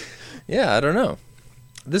 Yeah, I don't know.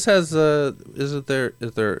 This has is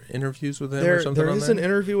there interviews with him or something? There is an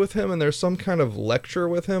interview with him, and there's some kind of lecture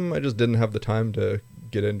with him. I just didn't have the time to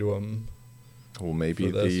get into him. Well, maybe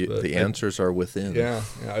the answers are within. Yeah,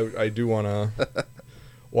 I do want to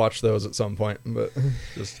watch those at some point, but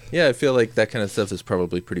just I feel like that kind of stuff is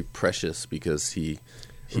probably pretty precious because he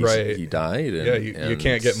died. And, you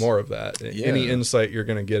can't get more of that. Yeah. Any insight you're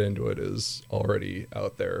going to get into it is already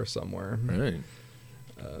out there somewhere. Right.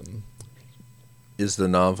 Is the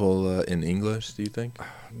novel in English, do you think?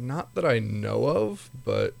 Not that I know of,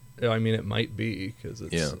 but I mean, it might be, because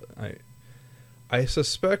it's... I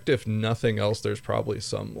suspect, if nothing else, there's probably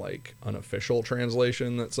some like unofficial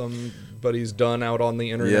translation that somebody's done out on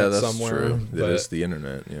the internet somewhere. True. It is the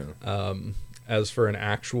internet, yeah. As for an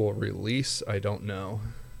actual release, I don't know.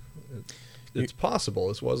 It's possible.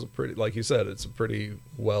 This was a pretty, like you said, it's a pretty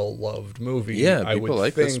well-loved movie. Yeah, I people would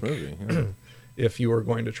like think this movie. Yeah. If you were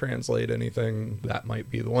going to translate anything, that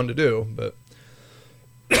might be the one to do. But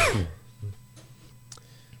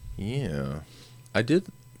yeah, I did.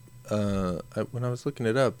 When I was looking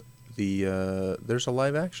it up, there's a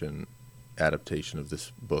live action adaptation of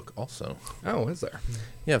this book also. Oh, is there?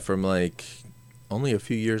 Yeah, from like only a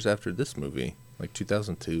few years after this movie, like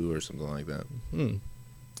 2002 or something like that.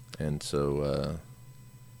 And so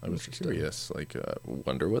I was curious, like,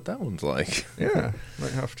 wonder what that one's like. Yeah,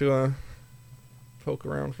 might have to poke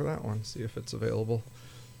around for that one, see if it's available.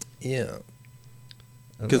 Yeah.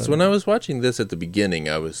 Because when I was watching this at the beginning,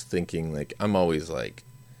 I was thinking, like, I'm always like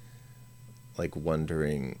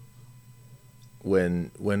wondering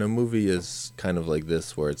when a movie is kind of like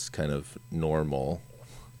this, where it's kind of normal,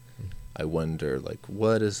 I wonder, like,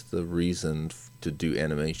 what is the reason to do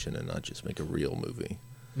animation and not just make a real movie?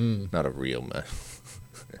 Not a real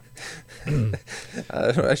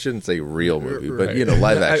I shouldn't say real movie, but Right. you know,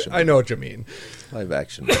 live action. I know what you mean. Live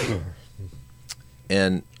action movie.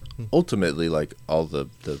 And ultimately, like, all the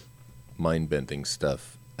mind-bending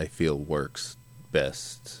stuff, I feel works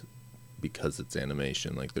best because it's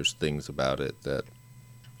animation. Like, there's things about it that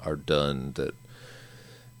are done that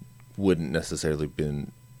wouldn't necessarily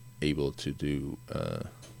been able to do.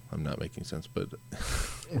 I'm not making sense, but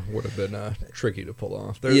Would have been tricky to pull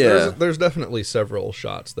off. Yeah. There's definitely several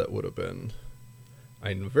shots that would have been,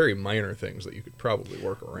 very minor things that you could probably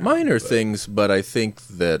work around. minor but- things. But I think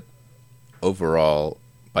that overall,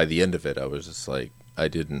 by the end of it, I was just like, I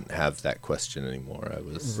didn't have that question anymore. I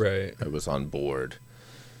was on board.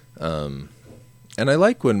 And I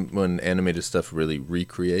like when animated stuff really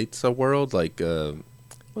recreates a world. Like,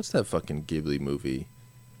 what's that fucking Ghibli movie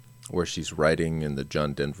where she's writing in the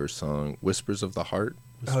John Denver song "Whispers of the Heart"?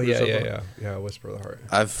 Oh Whispers of the- yeah. Whisper of the Heart.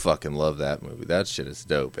 I fucking love that movie. That shit is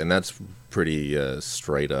dope, and that's pretty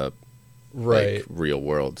straight up, Right. like, real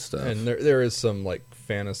world stuff. And there is some like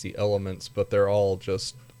fantasy elements, but they're all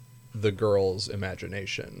just the girl's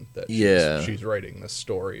imagination that she's writing this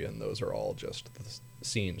story, and those are all just the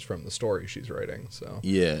scenes from the story she's writing. So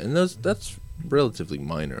Yeah, and that's relatively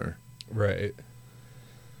minor, right.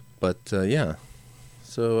 but yeah.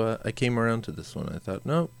 So I came around to this one. I thought,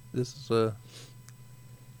 no, this is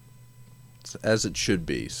it's as it should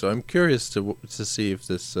be. So I'm curious to see if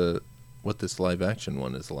this what this live action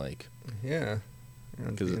one is like, Yeah,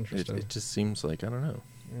 it'd because be interesting. it just seems like, I don't know.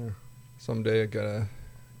 Yeah. Someday I gotta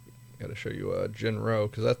show you Jinro,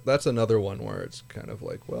 because that's another one where it's kind of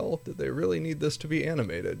like, well, did they really need this to be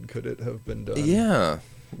animated? Could it have been done? Yeah,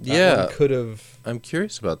 That one could have, I'm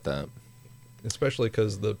curious about that. especially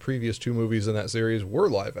because the previous two movies in that series were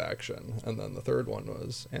live action, and then the third one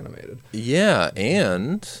was animated. Yeah,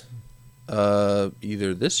 and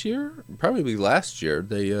either this year, probably last year,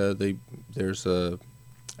 there's I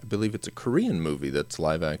believe it's a Korean movie that's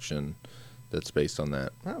live action that's based on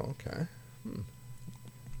that. Oh, okay. I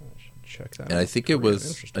should check that out. And I think Korean,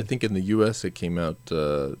 interesting. I think in the U.S. it came out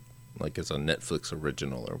like as a Netflix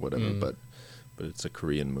original or whatever, but it's a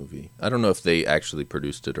Korean movie. I don't know if they actually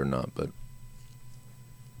produced it or not, but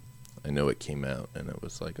I know it came out, and it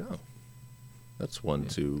was like, oh, that's one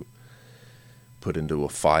to put into a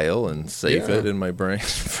file and save Yeah. it in my brain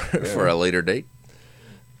for a later date.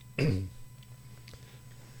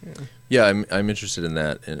 Yeah, I'm interested in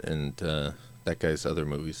that, and that guy's other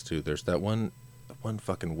movies too. There's that one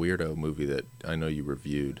fucking weirdo movie that I know you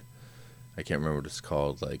reviewed. I can't remember what it's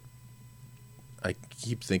called. Like, I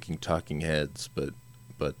keep thinking Talking Heads, but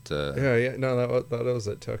yeah. No, that was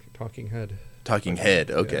a Talking Head. Talking Head.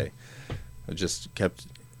 Okay, I just kept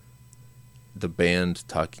the band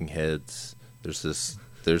Talking Heads. There's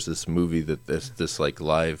this movie that this like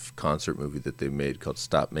live concert movie that they made called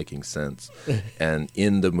Stop Making Sense, and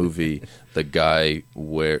in the movie,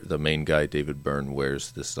 the main guy David Byrne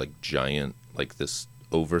wears this like giant, like this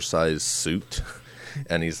oversized suit,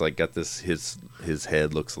 and he's like got this his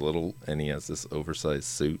head looks a little, and he has this oversized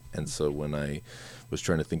suit, and so when I was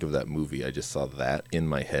trying to think of that movie, I just saw that in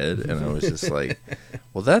my head, and I was just like,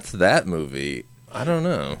 well, that's that movie. I don't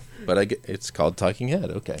know, but it's called Talking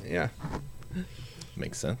Head. Okay, Yeah.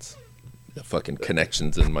 makes sense. The fucking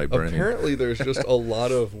connections in my brain. Apparently, there's just a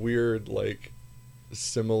lot of weird, like,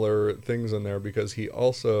 similar things in there, because he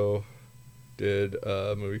also did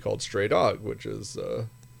a movie called Stray Dog, which is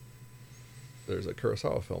there's a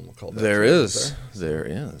Kurosawa film called that. There too, is. isn't There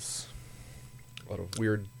is. there? A lot of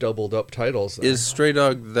weird doubled up titles. There. Is Stray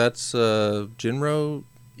Dog, that's Jinro?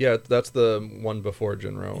 Yeah, that's the one before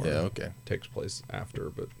Jinro. Yeah, okay. Takes place after,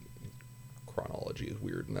 but chronology is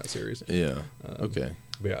weird in that series. Yeah. Okay.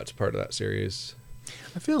 But yeah, it's part of that series.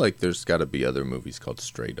 I feel like there's got to be other movies called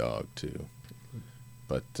Stray Dog too.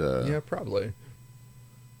 But Yeah, probably.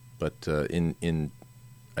 but in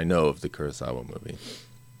I know of the Kurosawa movie,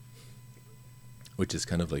 which is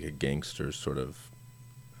kind of like a gangster sort of,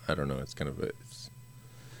 I don't know, it's kind of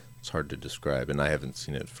it's hard to describe, and I haven't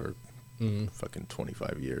seen it for fucking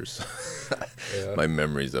 25 years. Yeah. My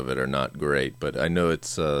memories of it are not great, but I know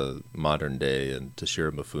it's modern day, and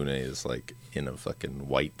Toshiro Mifune is like in a fucking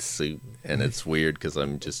white suit, and it's weird because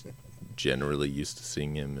I'm just generally used to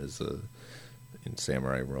seeing him as in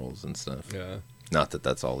samurai roles and stuff. Yeah. Not that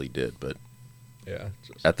that's all he did, but Yeah.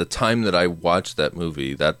 Just, at the time that I watched that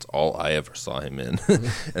movie, that's all I ever saw him in.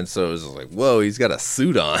 And so it was just like, whoa, he's got a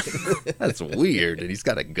suit on. That's weird. And he's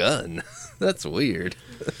got a gun. That's weird.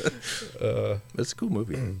 It's a cool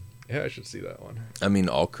movie. yeah, I should see that one. I mean,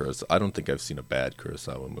 all Kurosawa. I don't think I've seen a bad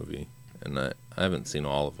Kurosawa movie. And I haven't seen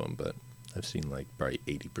all of them, but I've seen like probably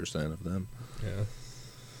 80% of them. Yeah.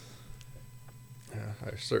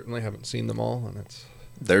 I certainly haven't seen them all, and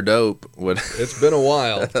They're dope. it's been a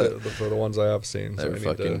while for the ones I have seen. They're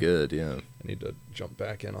fucking good. Yeah. I need to jump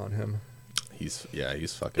back in on him. He's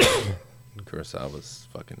fucking. Kurosawa's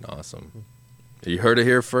fucking awesome. You heard it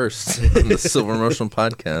here first on the Silver Motion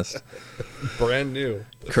Podcast. Brand new.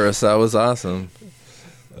 Kurosawa's awesome.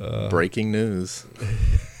 Breaking news.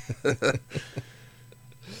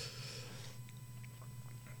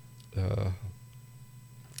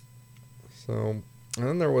 So, and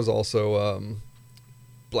then there was also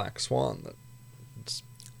Black Swan that's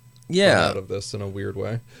Yeah, out of this in a weird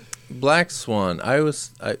way. Black Swan.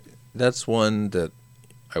 That's one that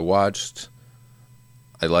I watched.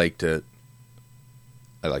 I liked it.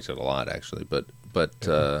 I liked it a lot, actually. But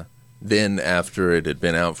then after it had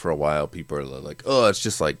been out for a while, people are like, "Oh, it's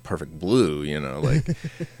just like Perfect Blue," you know, like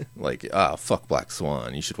fuck Black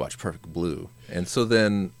Swan. You should watch Perfect Blue. And so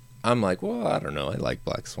then I'm like, well, I don't know. I like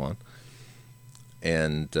Black Swan.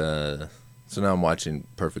 And so now I'm watching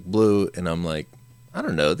Perfect Blue, and I'm like, I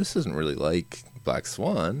don't know. This isn't really like Black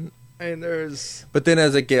Swan. And there's... But then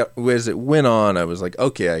as it went on, I was like,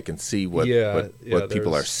 okay, I can see what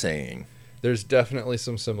people are saying. There's definitely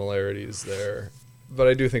some similarities there. But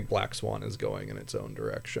I do think Black Swan is going in its own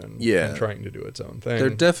direction. Yeah. And trying to do its own thing. They're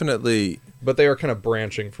definitely... But they are kind of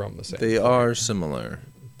branching from the same They thing. are similar,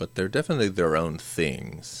 but they're definitely their own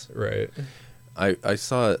things. Right. I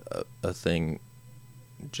saw a thing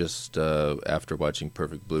just after watching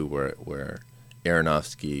Perfect Blue where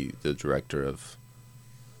Aronofsky, the director of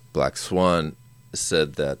Black Swan,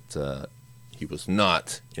 said that he was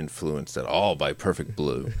not influenced at all by Perfect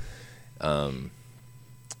Blue,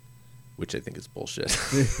 which I think is bullshit.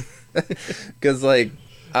 Because, like,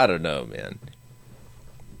 I don't know, man.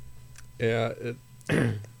 Yeah,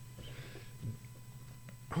 I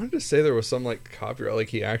wanted to say there was some, like, copyright, like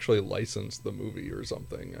he actually licensed the movie or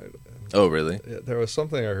something. Oh, really? There was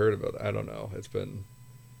something I heard about it. I don't know. It's been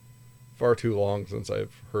far too long since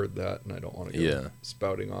I've heard that, and I don't want to go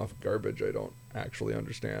spouting off garbage I don't actually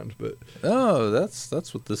understand. But oh,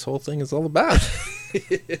 that's what this whole thing is all about.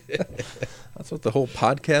 That's what the whole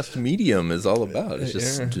podcast medium is all about. It's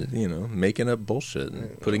just making up bullshit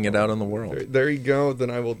and putting it out on the world. There you go.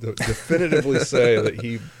 Then I will definitively say that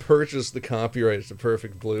he purchased the copyrights to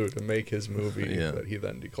Perfect Blue to make his movie that he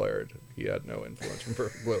then declared he had no influence from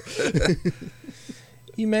Perfect Blue.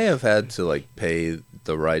 He may have had to like pay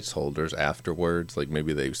the rights holders afterwards, like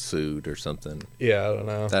maybe they sued or something. Yeah, I don't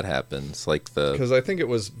know. That happens, because I think it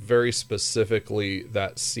was very specifically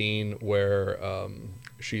that scene where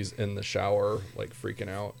she's in the shower, like freaking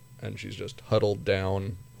out, and she's just huddled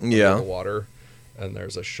down under the water, and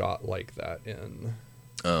there's a shot like that in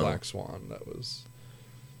Black Swan. That was.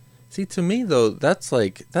 See, to me though, that's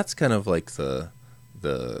kind of like the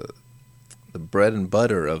bread and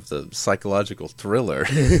butter of the psychological thriller.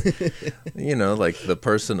 Like the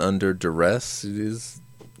person under duress is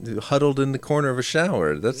huddled in the corner of a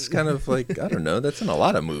shower. That's kind of like, I don't know, that's in a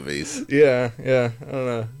lot of movies. Yeah, I don't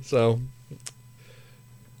know. So,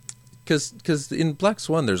 because in Black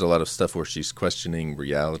Swan, there's a lot of stuff where she's questioning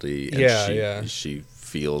reality, and she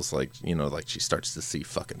feels like, like she starts to see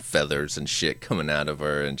fucking feathers and shit coming out of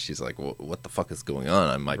her, and she's like, what the fuck is going on?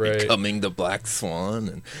 I might be becoming the Black Swan,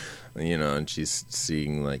 and and she's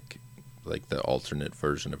seeing like the alternate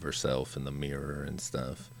version of herself in the mirror and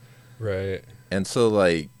stuff. Right. And so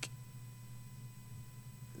like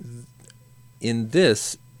in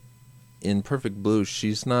Perfect Blue,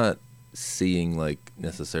 she's not seeing like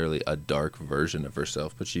necessarily a dark version of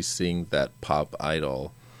herself, but she's seeing that pop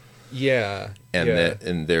idol. Yeah.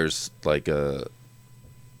 And there's like a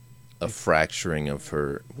fracturing of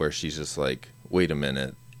her where she's just like, wait a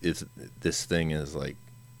minute, this thing is like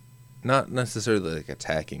not necessarily like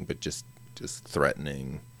attacking, but just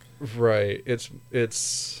threatening. Right.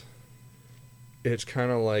 It's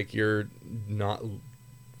kind of like you're not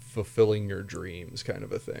fulfilling your dreams, kind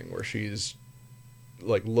of a thing, where she's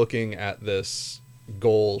like looking at this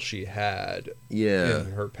goal she had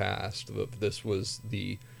in her past. This was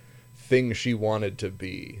the thing she wanted to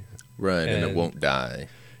be. Right, and it won't die.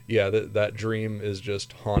 Yeah, that dream is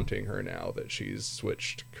just haunting her now that she's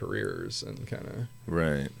switched careers and kind of...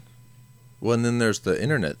 Right. Well, and then there's the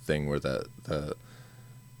internet thing where the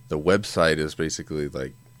website is basically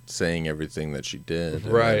like saying everything that she did.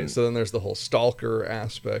 Right. So then there's the whole stalker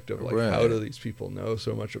aspect of like, how do these people know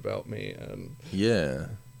so much about me? And yeah.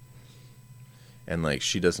 And like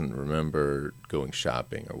she doesn't remember going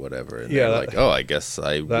shopping or whatever. And like, oh, I guess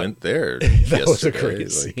I went there. That was a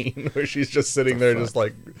great scene where she's just sitting there, just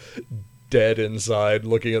like dead inside,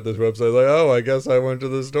 looking at this website. Like, oh, I guess I went to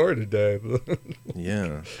the store today.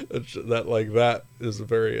 Yeah, that is a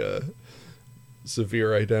very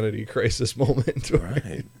severe identity crisis moment.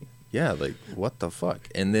 Right. Yeah, like, what the fuck?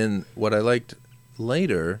 And then what I liked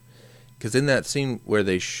later, because in that scene where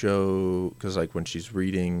they show, because like when she's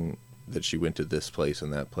reading that she went to this place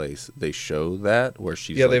and that place, they show that where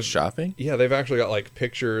she's like shopping. Yeah, they've actually got like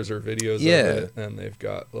pictures or videos of it, and they've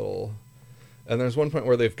got little. And there's one point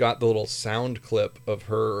where they've got the little sound clip of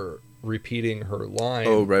her repeating her line.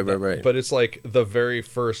 Oh, right. But it's like the very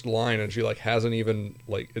first line, and she like hasn't even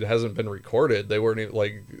like it hasn't been recorded. They weren't even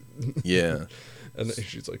like. Yeah. And then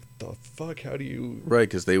she's like, "The fuck? How do you?" Right,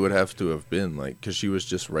 because they would have to have been like, because she was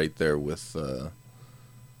just right there with her.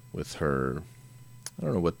 I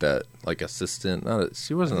don't know what that, like, assistant.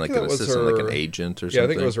 She wasn't like an assistant, like an agent or something. Yeah, I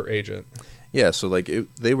think it was her agent. Yeah, so like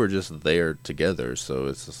they were just there together. So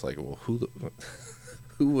it's just like, well, who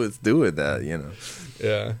was doing that? You know.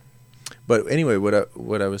 Yeah. But anyway,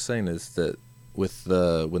 what I was saying is that with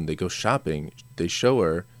when they go shopping, they show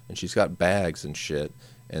her and she's got bags and shit.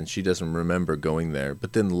 And she doesn't remember going there.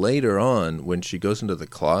 But then later on, when she goes into the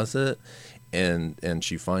closet and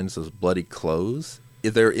she finds those bloody clothes,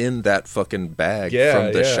 they're in that fucking bag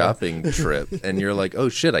from the shopping trip. And you're like, oh,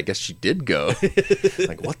 shit, I guess she did go.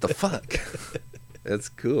 Like, what the fuck? That's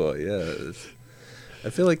cool, yeah. I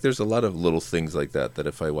feel like there's a lot of little things like that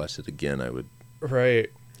if I watched it again, I would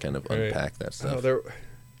kind of unpack that stuff. Oh,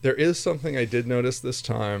 there is something I did notice this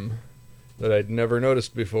time that I'd never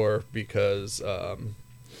noticed before because...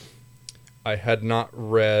 I had not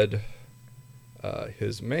read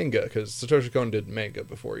his manga because Satoshi Kon did manga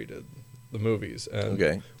before he did the movies.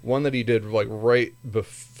 And one that he did like right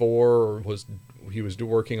before he was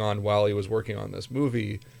working on while he was working on this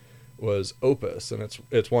movie was Opus, and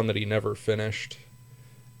it's one that he never finished.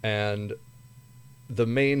 And the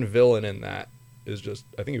main villain in that is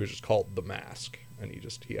I think he was just called the Mask, and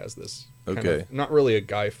he has this kind of, not really a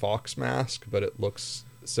Guy Fawkes mask, but it looks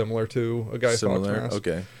similar to a Guy Fawkes mask.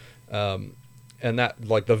 Okay. And that,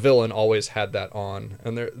 like, the villain always had that on,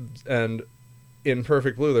 and in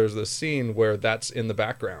Perfect Blue, there's this scene where that's in the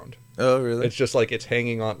background. Oh, really? It's just like it's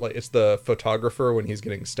hanging on, like it's the photographer when he's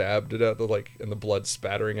getting stabbed to death, like, and the blood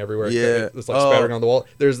spattering everywhere. Yeah, it's like spattering on the wall.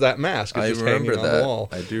 There's that mask. It's just hanging on the wall.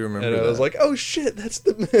 I do remember. And that. I was like, oh shit, that's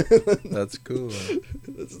the. That's cool.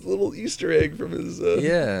 That's a little Easter egg from his.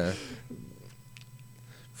 Yeah.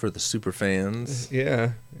 For the super fans.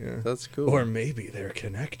 Yeah. That's cool. Or maybe they're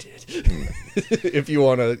connected. If you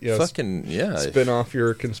want to, fucking spin off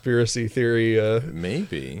your conspiracy theory.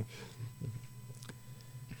 Maybe.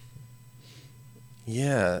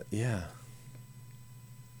 Yeah.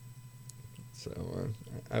 So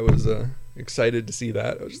I was excited to see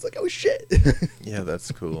that. I was just like, oh shit. Yeah,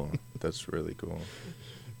 that's cool. That's really cool.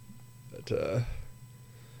 But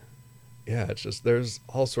yeah, it's just there's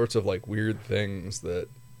all sorts of like weird things that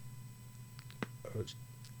I was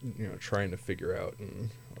trying to figure out, and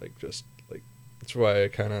like just like that's why I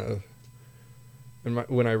kind of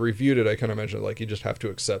when I reviewed it, I kind of mentioned like you just have to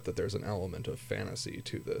accept that there's an element of fantasy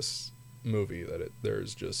to this movie, that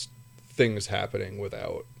there's just things happening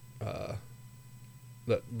without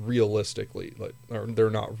that realistically, like, or they're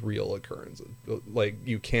not real occurrences. Like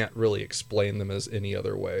you can't really explain them as any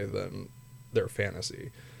other way than their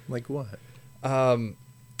fantasy. Like what?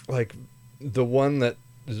 Like the one that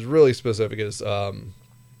is really specific is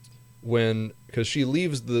because she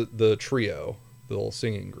leaves the trio, the little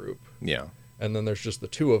singing group. Yeah. And then there's just the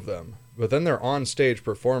two of them. But then they're on stage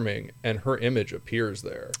performing, and her image appears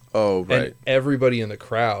there. Oh, right. And everybody in the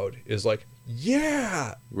crowd is like,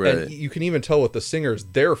 yeah! Right. And you can even tell with the singers,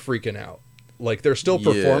 they're freaking out. Like, they're still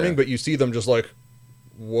performing, but you see them just like,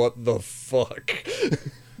 what the fuck?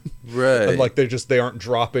 Right. And like they aren't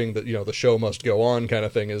dropping that, the show must go on kind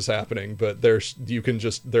of thing is happening, but their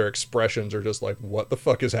expressions are just like, what the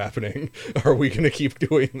fuck is happening? Are we going to keep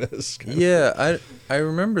doing this? Yeah, I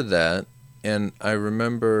remember that, and I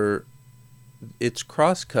remember it's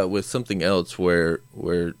cross-cut with something else where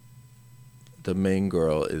the main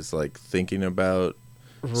girl is like thinking about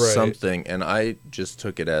something, and I just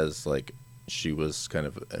took it as like she was kind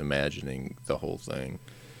of imagining the whole thing.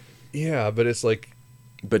 Yeah, but it's like,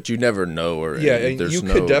 but you never know, or yeah, and you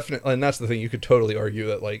could definitely, and that's the thing, you could totally argue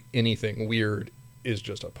that like anything weird is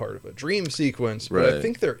just a part of a dream sequence, but I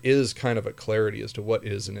think there is kind of a clarity as to what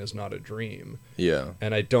is and is not a dream. Yeah.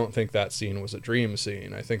 And I don't think that scene was a dream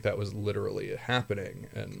scene. I think that was literally happening,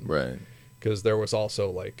 and because there was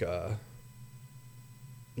also like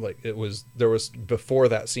there was before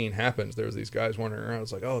that scene happens, there was these guys wandering around.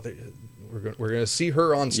 It's like, oh, we're gonna see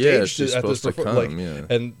her on stage at this performance,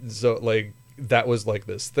 and so like that was like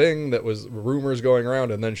this thing that was rumors going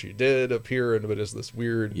around, and then she did appear, but it's this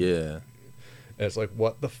weird, and it's like,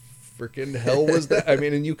 what the freaking hell was that? I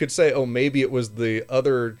mean, and you could say, oh, maybe it was the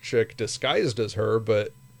other chick disguised as her,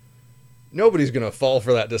 but nobody's going to fall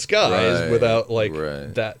for that disguise without, like,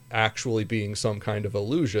 that actually being some kind of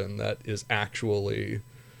illusion that is actually,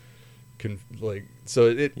 so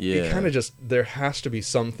it kind of just, there has to be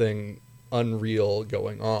something unreal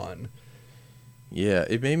going on. Yeah,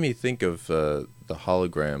 it made me think of the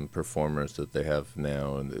hologram performers that they have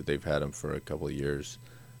now, and they've had them for a couple of years.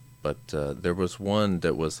 But there was one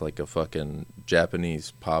that was like a fucking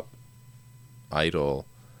Japanese pop idol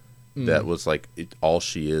that was like, all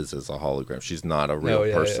she is a hologram. She's not a real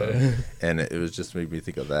person. Yeah. And it was just made me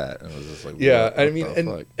think of that. And I was just like, what I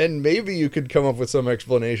mean, and maybe you could come up with some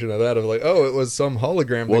explanation of that, of like, oh, it was some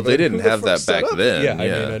hologram. Well, they didn't have that back then. Yeah,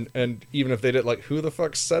 I mean, and even if they did, like, who the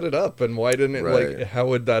fuck set it up, and why didn't it, like, how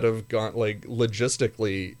would that have gone, like,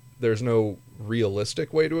 logistically, there's no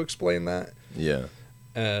realistic way to explain that. Yeah.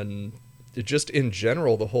 And it just, in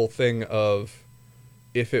general, the whole thing of,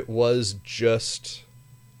 if it was just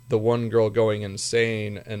the one girl going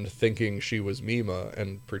insane and thinking she was Mima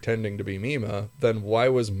and pretending to be Mima, then why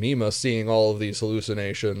was Mima seeing all of these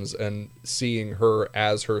hallucinations and seeing her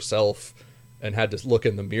as herself and had to look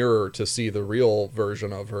in the mirror to see the real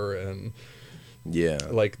version of her? And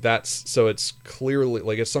like, that's, so it's clearly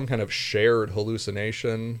like, it's some kind of shared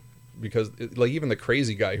hallucination, because like, even the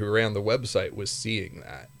crazy guy who ran the website was seeing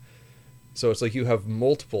that. So it's like you have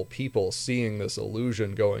multiple people seeing this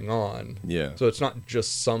illusion going on. Yeah. So it's not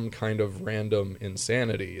just some kind of random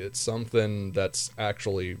insanity. It's something that's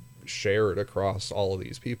actually shared across all of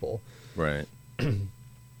these people. Right.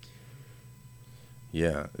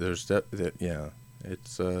 Yeah. There's that. Yeah.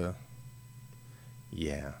 It's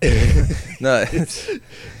yeah. No.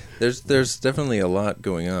 There's definitely a lot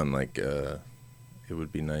going on. Like, it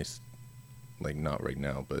would be nice, like, not right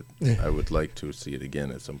now, but I would like to see it again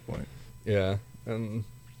at some point. Yeah, and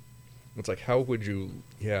it's like, how would you?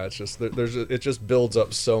 Yeah, it's just it just builds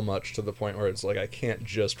up so much to the point where it's like, I can't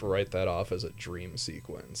just write that off as a dream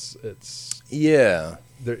sequence. It's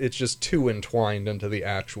it's just too entwined into the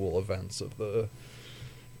actual events of the.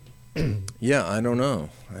 Yeah, I don't know.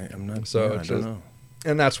 I'm not. So I don't know.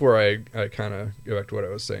 And that's where I kind of go back to what I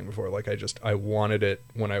was saying before. Like, I wanted it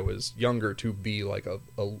when I was younger to be like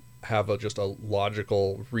just a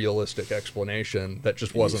logical, realistic explanation that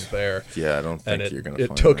just wasn't there. Yeah, I don't think you're going to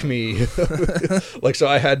find it took that. me, like, so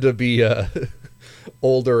I had to be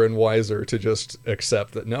older and wiser to just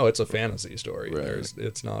accept that, no, it's a fantasy story. Right.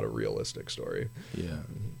 It's not a realistic story. Yeah.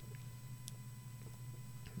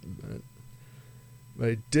 But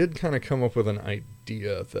I did kind of come up with an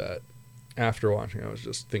idea that, after watching, I was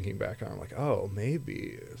just thinking back on, like, oh,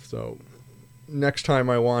 maybe. So next time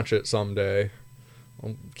I watch it someday,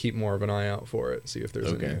 I'll keep more of an eye out for it, see if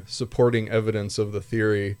there's any supporting evidence of the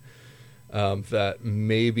theory that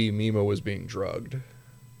maybe Mima was being drugged.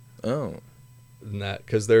 Oh. And that,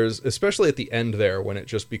 because there's, especially at the end there, when it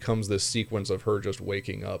just becomes this sequence of her just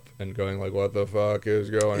waking up and going like, what the fuck is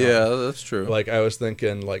going on? Yeah, that's true. Like, I was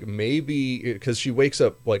thinking, like, maybe, because she wakes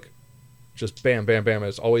up, like, just bam, bam, bam.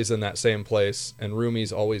 It's always in that same place, and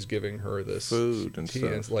Rumi's always giving her this food and tea.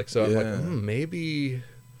 stuff. And like, so I'm like,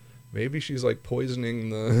 maybe she's like poisoning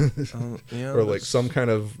the, or like some kind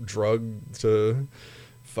of drug to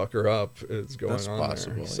fuck her up is going on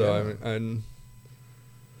possible, there. So I mean, and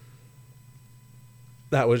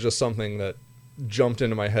that was just something that jumped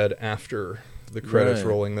into my head after the credits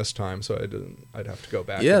rolling this time, so I'd have to go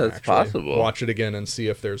back and it's possible. Watch it again and see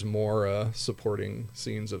if there's more supporting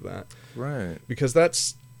scenes of that. Right. Because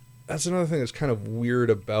that's another thing that's kind of weird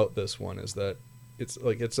about this one, is that it's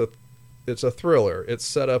like it's a thriller. It's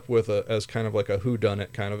set up with as kind of like a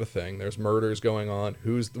whodunit kind of a thing. There's murders going on,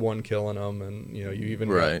 who's the one killing them, and you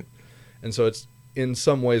even and so it's in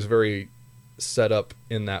some ways very set up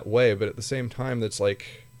in that way, but at the same time, that's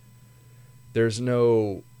like there's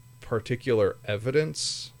no particular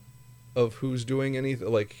evidence of who's doing anything.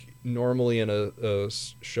 Like, normally in a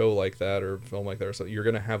show like that or film like that or something, you're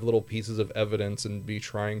going to have little pieces of evidence and be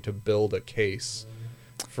trying to build a case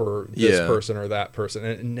for this person or that person,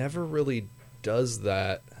 and it never really does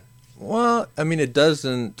that. Well, I mean, it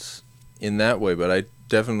doesn't in that way, but I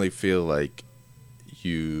definitely feel like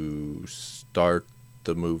you start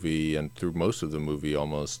the movie, and through most of the movie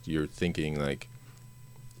almost, you're thinking like,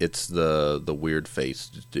 it's the weird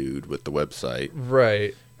faced dude with the website.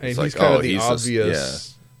 Right. And he's like, kind of the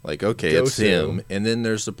obvious. Like, okay, it's him. And then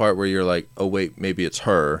there's the part where you're like, oh, wait, maybe it's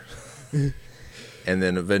her. And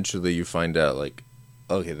then eventually you find out, like,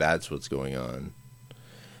 okay, that's what's going on.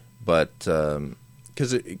 But,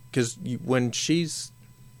 because when she's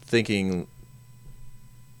thinking,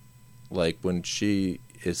 like, when she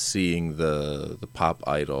is seeing the pop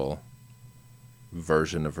idol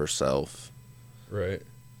version of herself, Right.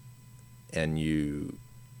 and you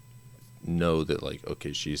know that, like,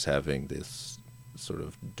 okay, she's having this sort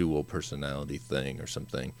of dual personality thing or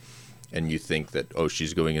something, and you think that, oh,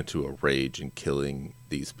 she's going into a rage and killing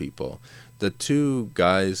these people. The two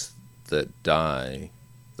guys that die,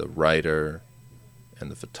 the writer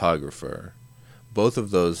and the photographer, both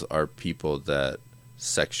of those are people that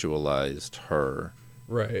sexualized her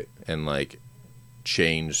Right. and, like,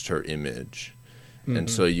 changed her image. And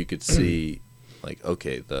so you could see, like,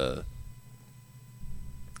 okay,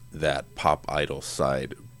 that pop idol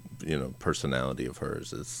side, personality of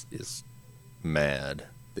hers is mad.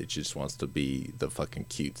 That she just wants to be the fucking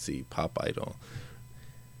cutesy pop idol.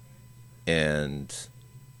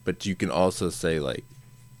 But you can also say, like,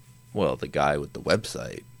 well, the guy with the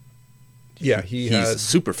website, Yeah, he's a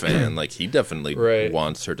super fan. Like, he definitely Right.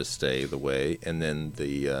 wants her to stay the way. And then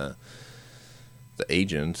the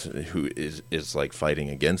agent who is like fighting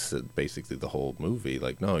against it basically the whole movie.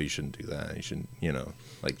 Like, no, you shouldn't do that. You shouldn't,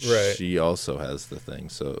 like, Right. she also has the thing.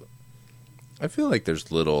 So I feel like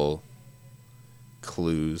there's little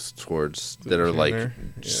clues towards that are like there.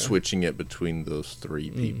 Yeah. switching it between those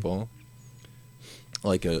three people.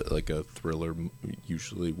 Like a thriller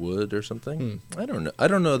usually would or something. I don't know. I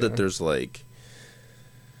don't know that there's like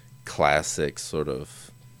classic sort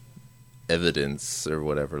of evidence or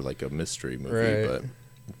whatever, like a mystery movie, Right.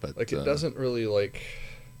 but Like, it doesn't really, like,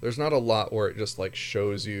 there's not a lot where it just, like,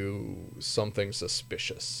 shows you something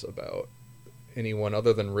suspicious about anyone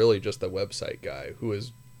other than really just the website guy who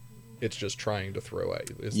is, it's just trying to throw at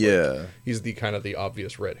you. It's like, he's the kind of the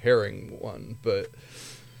obvious red herring one, but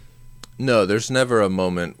No, there's never a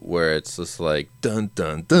moment where it's just like dun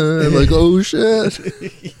dun dun, like, oh shit.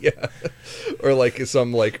 yeah, or like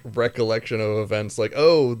some like recollection of events, like,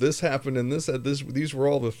 oh, this happened and these were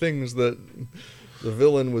all the things that the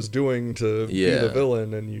villain was doing to be the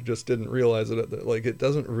villain, and you just didn't realize it. Like, it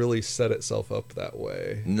doesn't really set itself up that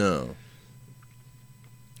way. No,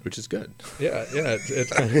 which is good. Yeah,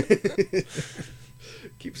 it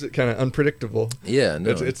keeps it kind of unpredictable. Yeah,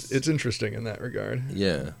 no, it's interesting in that regard.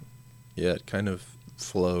 Yeah, it kind of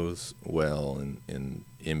flows well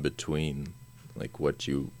in between, like, what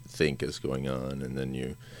you think is going on, and then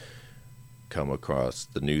you come across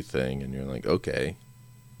the new thing, and you're like, okay,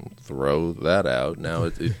 throw that out. Now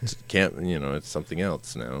it can't, it's something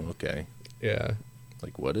else now. Okay, Yeah,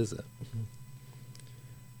 like, what is it?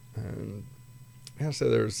 and yeah, so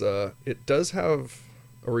there's it does have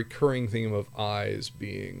a recurring theme of eyes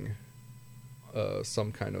being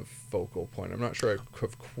some kind of focal point. I'm not sure I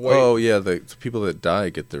have quite. Oh yeah, the people that die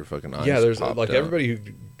get their fucking eyes. Yeah, there's popped like out. everybody who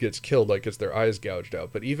gets killed, like, gets their eyes gouged out.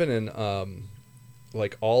 But even in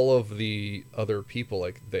like all of the other people,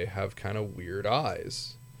 like, they have kind of weird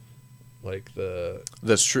eyes. Like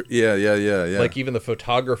That's true. Yeah. like even the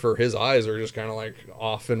photographer, his eyes are just kind of like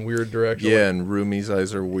off in weird directions. Yeah, and Rumi's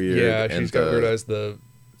eyes are weird. Yeah, and she's got weird eyes. The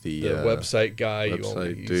The website guy,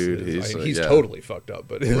 website dude, he's yeah. totally fucked up,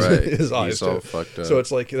 but his, Right. his eyes He's all too. fucked up. So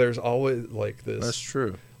it's like there's always like this. That's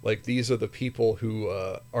true. Like, these are the people who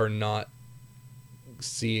are not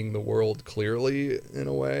seeing the world clearly in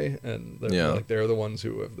a way, and they're the ones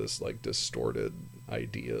who have this like distorted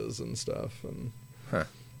ideas and stuff, and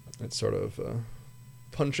it's sort of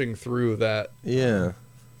punching through that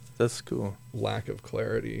That's cool. lack of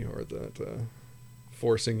clarity, or that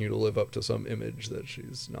forcing you to live up to some image that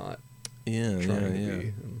she's not trying to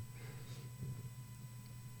be.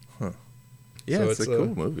 And Yeah, so it's a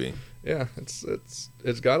cool movie. yeah,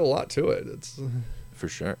 it's got a lot to it. It's For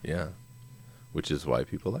sure, yeah. Which is why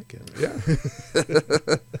people like it.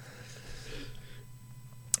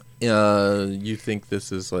 yeah. You think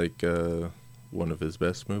this is like one of his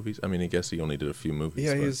best movies? I mean, I guess he only did a few movies.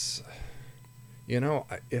 Yeah, but... he's.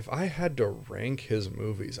 If I had to rank his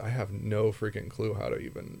movies, I have no freaking clue how to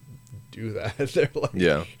even do that. They're like,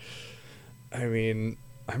 Yeah. I mean,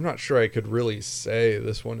 I'm not sure I could really say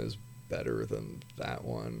this one is better than that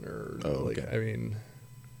one, or okay. I mean,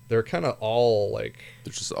 they're kind of all like.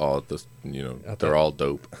 They're just all this, At they're the- all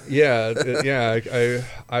dope. Yeah,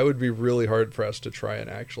 I would be really hard pressed to try and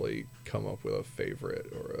actually come up with a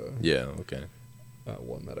favorite or Yeah, okay.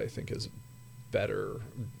 one that I think is better.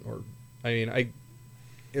 Or I mean,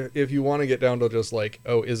 if you want to get down to just like,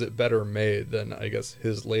 oh, is it better made? Then I guess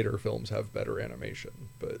his later films have better animation,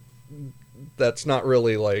 but that's not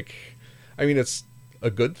really like. I mean, it's a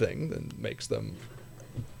good thing that makes them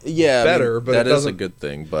better, but that it is a doesn't- good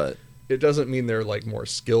thing. But it doesn't mean they're like more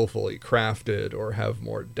skillfully crafted or have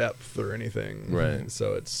more depth or anything. Right.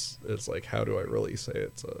 So it's like, how do I really say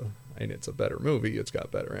it's a better movie? It's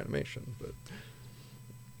got better animation, but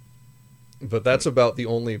But that's about the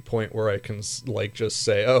only point where I can like just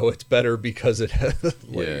say, oh, it's better because it has.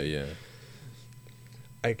 Like, yeah.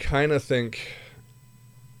 I kind of think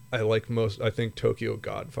I think Tokyo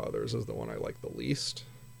Godfathers is the one I like the least.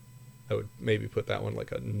 I would maybe put that one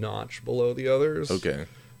like a notch below the others. Okay.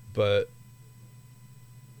 But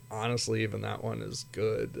honestly, even that one is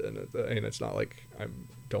good, and it's not like I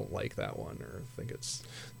don't like that one or think it's.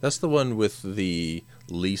 That's the one with the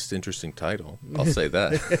least interesting title. I'll say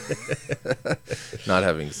that. Not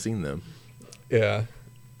having seen them. Yeah.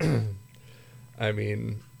 I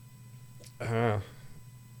mean,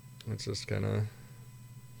 it's just kind of.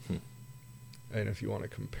 And if you want to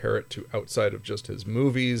compare it to outside of just his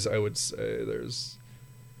movies, I would say there's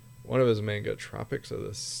one of his manga, Tropics of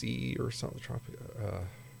the Sea or something. I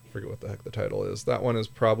forget what the heck the title is. That one is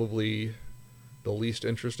probably the least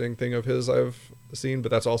interesting thing of his I've seen, but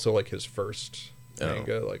that's also like his first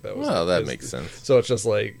manga. Like that was. Well, that makes sense. So it's just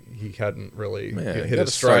like he hadn't really hit gotta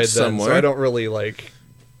his stride then. somewhere. So I don't really like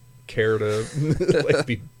care to like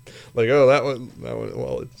be like, oh, that one.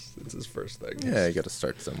 Well, it's his first thing. Yeah, you got to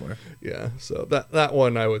start somewhere. Yeah, so that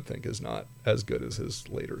one I would think is not as good as his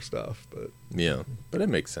later stuff, but Yeah, but it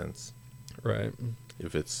makes sense. right.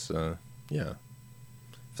 If it's, if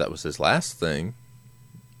that was his last thing,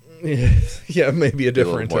 Yeah, maybe a a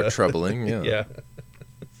different little more troubling. Yeah. yeah.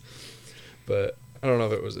 But I don't know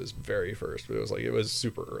if it was his very first, but it was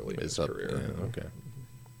super early in his career. Yeah, okay.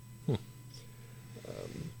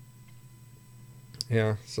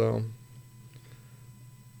 Yeah, so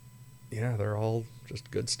yeah, they're all just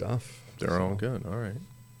good stuff. They're all good. All right.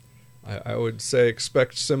 I would say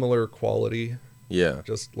expect similar quality, Yeah.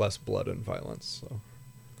 just less blood and violence. So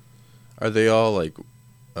Are they all like,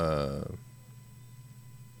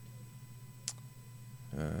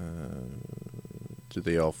 do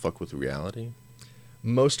they all fuck with reality?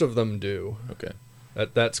 most of them do. Okay.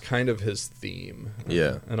 That's kind of his theme.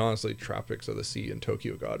 Yeah. And honestly, Tropics of the Sea and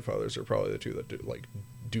Tokyo Godfathers are probably the two that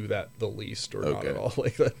do that the least, or not Okay. at all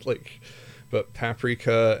like that. But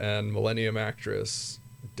Paprika and Millennium Actress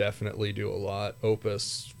definitely do a lot.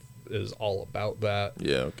 Opus is all about that.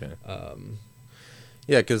 Yeah. Okay.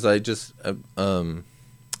 Yeah, because I just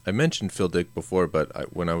I mentioned Phil Dick before,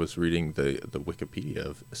 but when I was reading the Wikipedia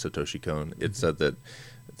of Satoshi Kon, it said that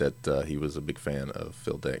he was a big fan of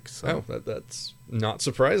Phil Dick. So. Oh, that's not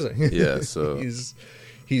surprising. Yeah, so he's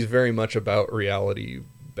very much about reality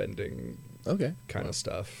bending okay kind of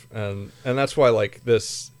stuff, and that's why like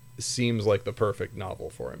this seems like the perfect novel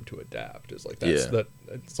for him to adapt. Is like that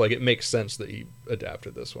it's like it makes sense that he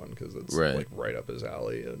adapted this one because it's like right up his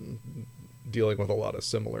alley and dealing with a lot of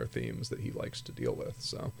similar themes that he likes to deal with.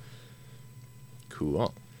 So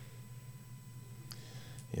cool.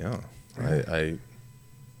 Yeah, I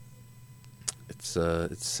it's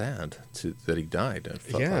sad that he died. I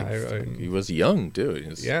felt he was young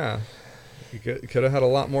too. He could have had a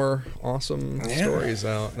lot more awesome stories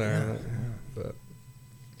out there, but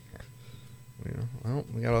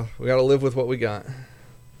we gotta live with what we got.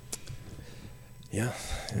 Yeah,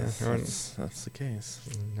 that's the case.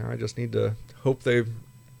 Now I just need to hope they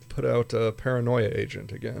put out Paranoia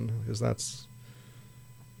Agent again, because that's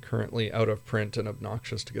currently out of print and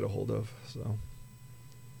obnoxious to get a hold of. So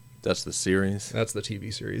that's the series. That's the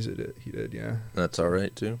TV series he did. Yeah, that's all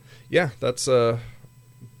right too. Yeah, that's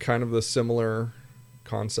kind of the similar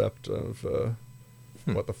concept of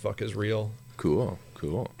what the fuck is real. Cool.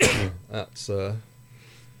 That's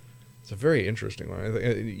it's a very interesting one. I think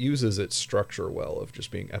it uses its structure well of just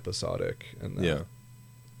being episodic, and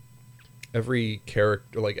every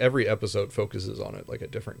character, like every episode, focuses on it like a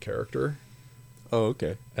different character. Oh,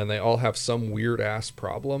 okay. And they all have some weird ass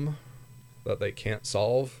problem that they can't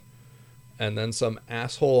solve, and then some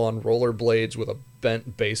asshole on rollerblades with a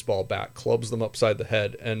bent baseball bat clubs them upside the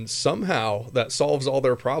head, and somehow that solves all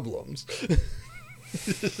their problems.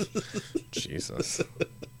 Jesus.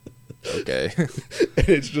 Okay. And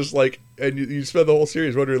it's just like, and you spend the whole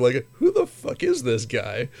series wondering, like, who the fuck is this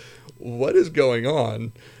guy? What is going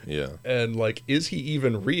on? Yeah. And, like, is he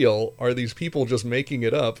even real? Are these people just making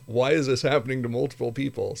it up? Why is this happening to multiple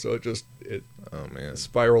people? So it oh man,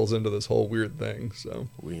 spirals into this whole weird thing. So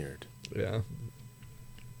weird. Yeah.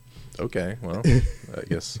 Okay, well, I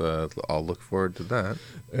guess I'll look forward to that.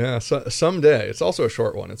 Yeah, so, someday. It's also a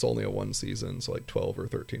short one. It's only a one season, so like 12 or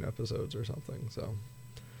 13 episodes or something. So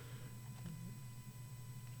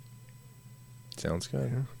sounds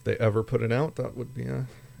good. Yeah. If they ever put it out, that would be a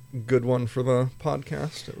good one for the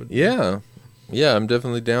podcast. It would yeah, I'm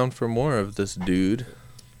definitely down for more of this dude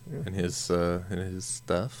and his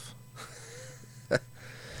stuff.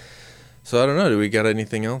 So I don't know. Do we got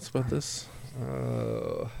anything else about this?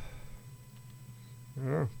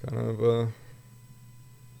 kind of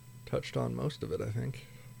touched on most of it, I think.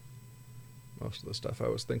 Most of the stuff I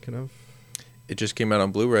was thinking of. It just came out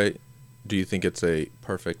on Blu-ray. Do you think it's a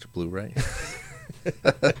perfect Blu-ray?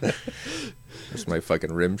 That's my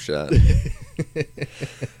fucking rim shot.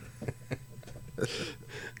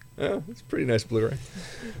 Yeah, it's a pretty nice Blu-ray.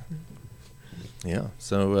 Yeah.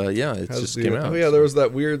 So it just came out. Oh yeah, there was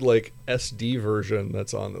that weird like SD version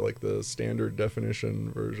that's on like the standard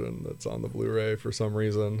definition version that's on the Blu-ray for some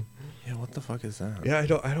reason. Yeah, what the fuck is that? Yeah,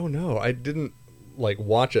 I don't know. I didn't like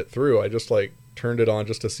watch it through. I just like turned it on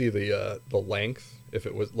just to see the length. If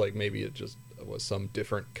it was like maybe it just was some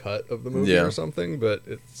different cut of the movie or something, but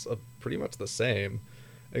it's pretty much the same.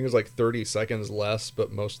 I think it was like 30 seconds less,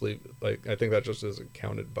 but mostly like I think that just is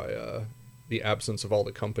accounted by the absence of all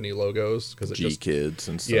the company logos because it G-Kids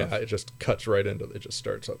and stuff. Yeah, it just cuts right into it. Just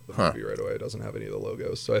starts up the movie right away. It doesn't have any of the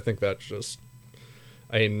logos, so I think that's just.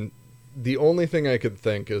 I mean, the only thing I could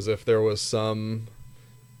think is if there was some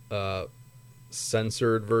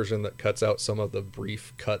censored version that cuts out some of the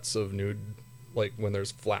brief cuts of nude, like when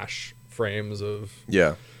there's flash frames of.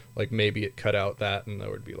 Yeah. Like maybe it cut out that, and there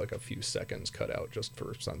would be like a few seconds cut out just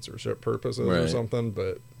for censorship purposes or something.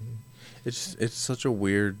 But it's such a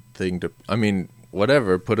weird thing to. I mean,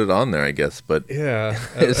 whatever, put it on there, I guess. But yeah,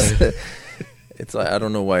 it's like I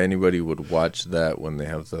don't know why anybody would watch that when they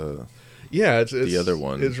have the. Yeah, it's the other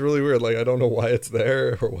one. It's really weird. Like I don't know why it's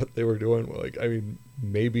there or what they were doing. Like I mean,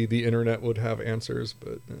 maybe the internet would have answers,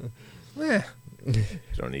 but you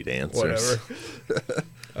don't need answers. Whatever.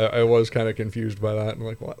 I was kind of confused by that. I'm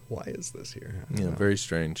like, why is this here? Yeah, very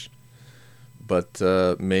strange. But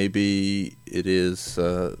maybe it is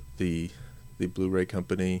the Blu-ray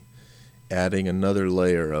company adding another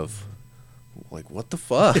layer of, like, what the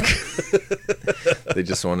fuck? They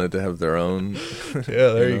just wanted to have their own.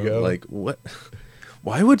 Yeah, there you go. Like, what?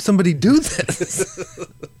 Why would somebody do this?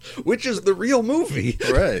 Which is the real movie.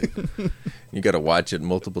 Right. You got to watch it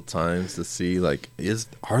multiple times to see, like,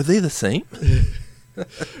 are they the same?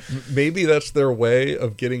 Maybe that's their way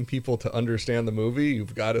of getting people to understand the movie.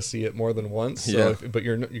 You've got to see it more than once. So but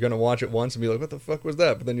you're going to watch it once and be like, what the fuck was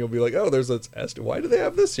that? But then you'll be like, oh, there's a why do they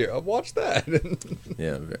have this here? I'll watch that.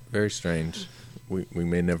 Yeah, very strange. We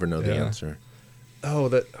may never know the answer. Oh,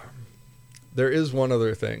 that there is one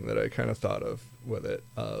other thing that I kind of thought of with it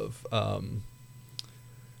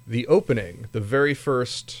the opening, the very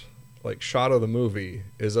first like shot of the movie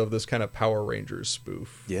is of this kind of Power Rangers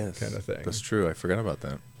spoof kind of thing. That's true. I forgot about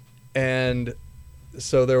that. And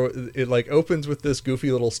so it like opens with this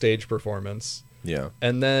goofy little stage performance. Yeah.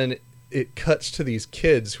 And then it cuts to these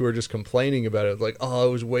kids who are just complaining about it. Like, oh,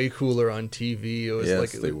 it was way cooler on TV. It was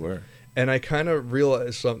yes, they were. And I kind of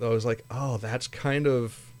realized something. I was like, oh, that's kind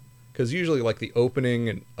of because usually like the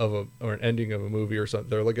opening or an ending of a movie or something,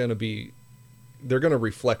 they're going to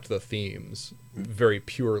reflect the themes very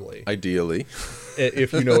purely. Ideally.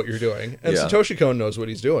 If you know what you're doing. And Satoshi Kon knows what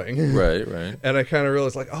he's doing. Right. And I kind of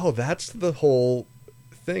realized like, oh, that's the whole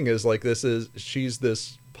thing is like she's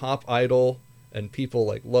this pop idol and people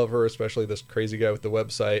like love her, especially this crazy guy with the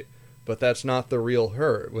website. But that's not the real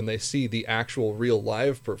her. When they see the actual real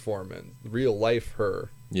live performance, real life her.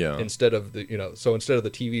 Yeah. Instead of the instead of the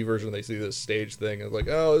TV version, they see this stage thing and like,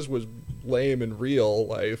 oh, this was lame in real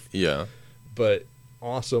life. Yeah. But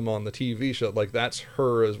awesome on the TV show. Like that's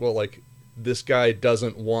her as well. Like this guy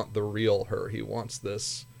doesn't want the real her. He wants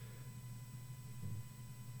this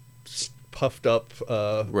puffed up,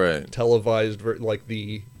 televised, like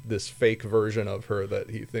this fake version of her that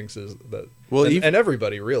he thinks is that. Well, and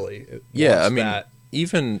everybody really. Yeah, I mean, that.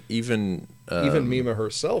 even Mima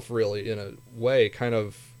herself, really, in a way, kind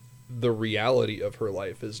of the reality of her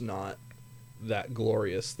life is not that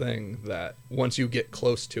glorious thing that once you get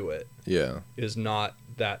close to it, is not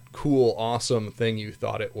that cool, awesome thing you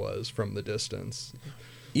thought it was from the distance.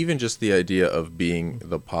 Even just the idea of being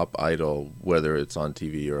the pop idol, whether it's on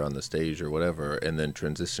TV or on the stage or whatever, and then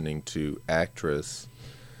transitioning to actress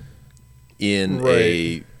in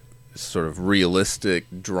a sort of realistic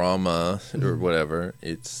drama or whatever,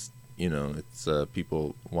 it's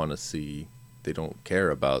people want to see. They don't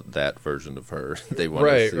care about that version of her. They want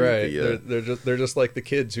to see they're just like the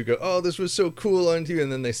kids who go, oh, this was so cool on TV,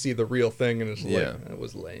 and then they see the real thing, and it's like, that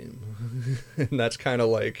was lame. And that's kind of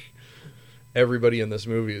like everybody in this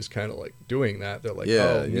movie is kind of like doing that. They're like,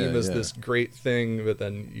 Mima's this great thing, but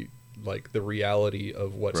then like the reality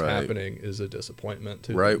of what's happening is a disappointment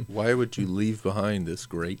to them. Why would you leave behind this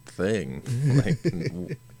great thing? Like,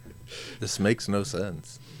 this makes no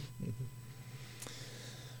sense.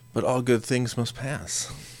 But all good things must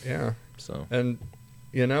pass. Yeah. So. And,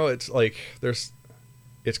 it's like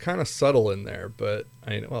it's kind of subtle in there, but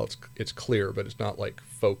it's clear, but it's not like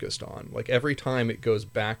focused on. Like every time it goes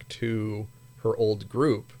back to her old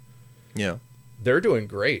group, Yeah, they're doing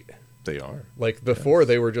great. they are. Like before,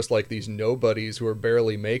 they were just like these nobodies who were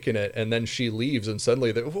barely making it, and then she leaves, and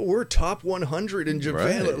suddenly we're top 100 in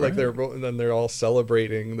Japan. Right, like right. and then they're all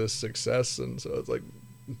celebrating this success, and so it's like,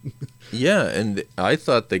 Yeah, and I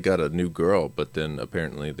thought they got a new girl, but then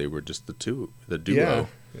apparently they were just the duo. yeah,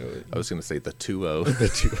 I was going to say the 2-0.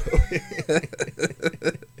 the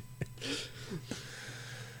duo.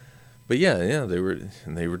 But yeah,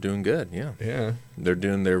 they were doing good. Yeah, Yeah, they're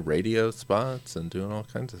doing their radio spots and doing all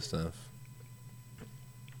kinds of stuff.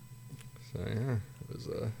 so yeah, it was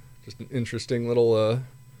just an interesting little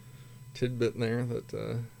tidbit there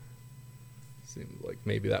that seemed like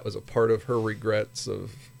maybe that was a part of her regrets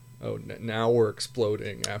of, now we're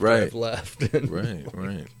exploding after Right. I've left. And,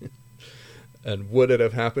 Right. and would it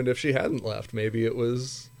have happened if she hadn't left? Maybe it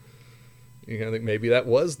was, I think maybe that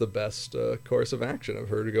was the best course of action of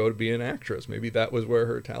her to go to be an actress. Maybe that was where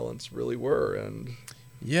her talents really were, and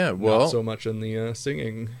Yeah, well, not so much in the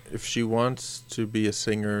singing. if she wants to be a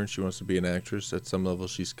singer and she wants to be an actress, at some level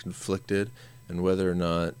she's conflicted, and whether or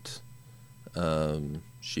not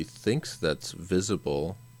she thinks that's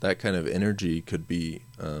visible, that kind of energy could be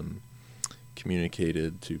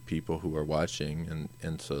communicated to people who are watching,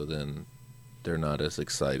 and so then they're not as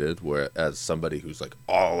excited, whereas somebody who's like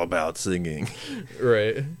all about singing,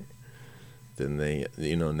 Right. then they,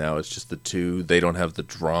 now it's just the two, they don't have the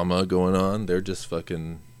drama going on, they're just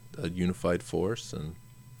fucking a unified force, and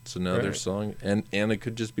so now their Right. song, and it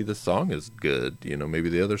could just be the song is good, maybe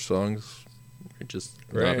the other songs are just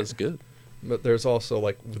Right. not as good. But there's also,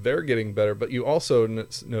 like, they're getting better, but you also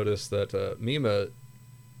notice that Mima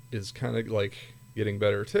is kind of, like, getting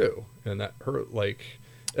better, too. And that her, like,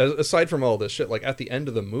 aside from all this shit, like, at the end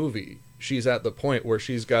of the movie, she's at the point where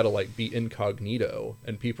she's got to, like, be incognito,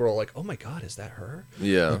 and people are like, oh my god, is that her?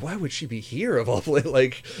 Yeah. Like, why would she be here of all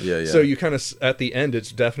like, Yeah. So you kind of, at the end,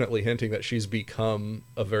 it's definitely hinting that she's become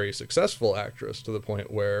a very successful actress to the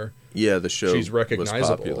point where Yeah, the show she's recognizable. was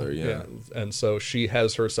popular, yeah. And so she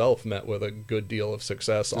has herself met with a good deal of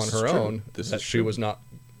success This on is her true. own This that is she true. was not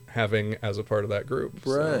having as a part of that group.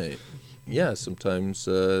 So, Right. Yeah, sometimes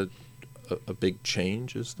a big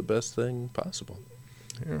change is the best thing possible.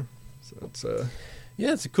 yeah. So it's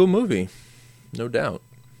Yeah, it's a cool movie. No doubt.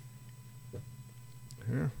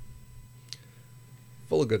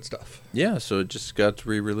 full of good stuff. Yeah, so it just got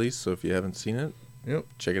re-released, so if you haven't seen it, Yep.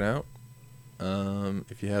 check it out.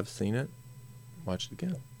 If you have seen it, watch it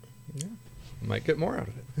again. Might get more out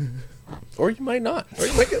of it. Or you might not. Or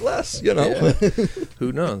you might get less, you know. Yeah.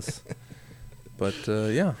 Who knows? But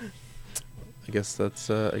yeah. I guess that's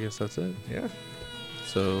it. Yeah.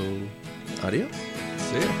 So, adios.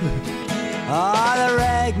 See ya. Oh, the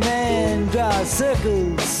ragman draws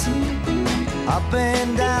circles up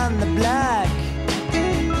and down the block.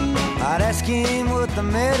 I'd ask him what the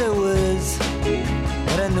matter was,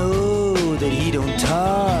 but I know that he don't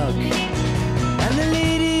talk. And the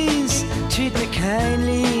ladies treat me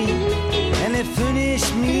kindly, and they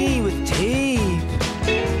furnish me with tape.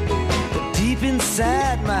 But deep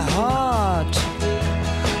inside my heart,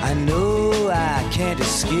 I know I can't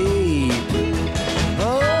escape.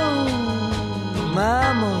 Oh,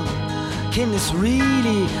 mama, can this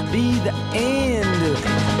really be the end?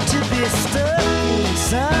 To be stuck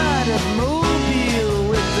inside of Mobile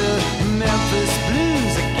with the Memphis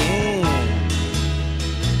Blues again.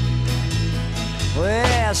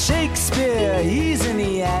 Well, Shakespeare, he's in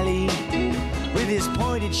the alley with his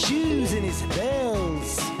pointed shoes and his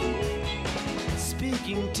bells,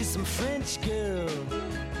 speaking to some French girl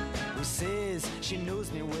who says she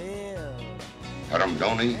knows me well.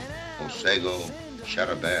 Ramdoni, Osego,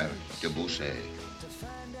 Charabert, Debussy.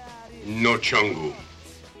 No Chungu.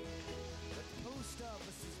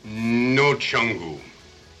 No Chungu.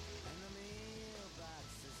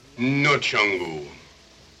 No Chungu.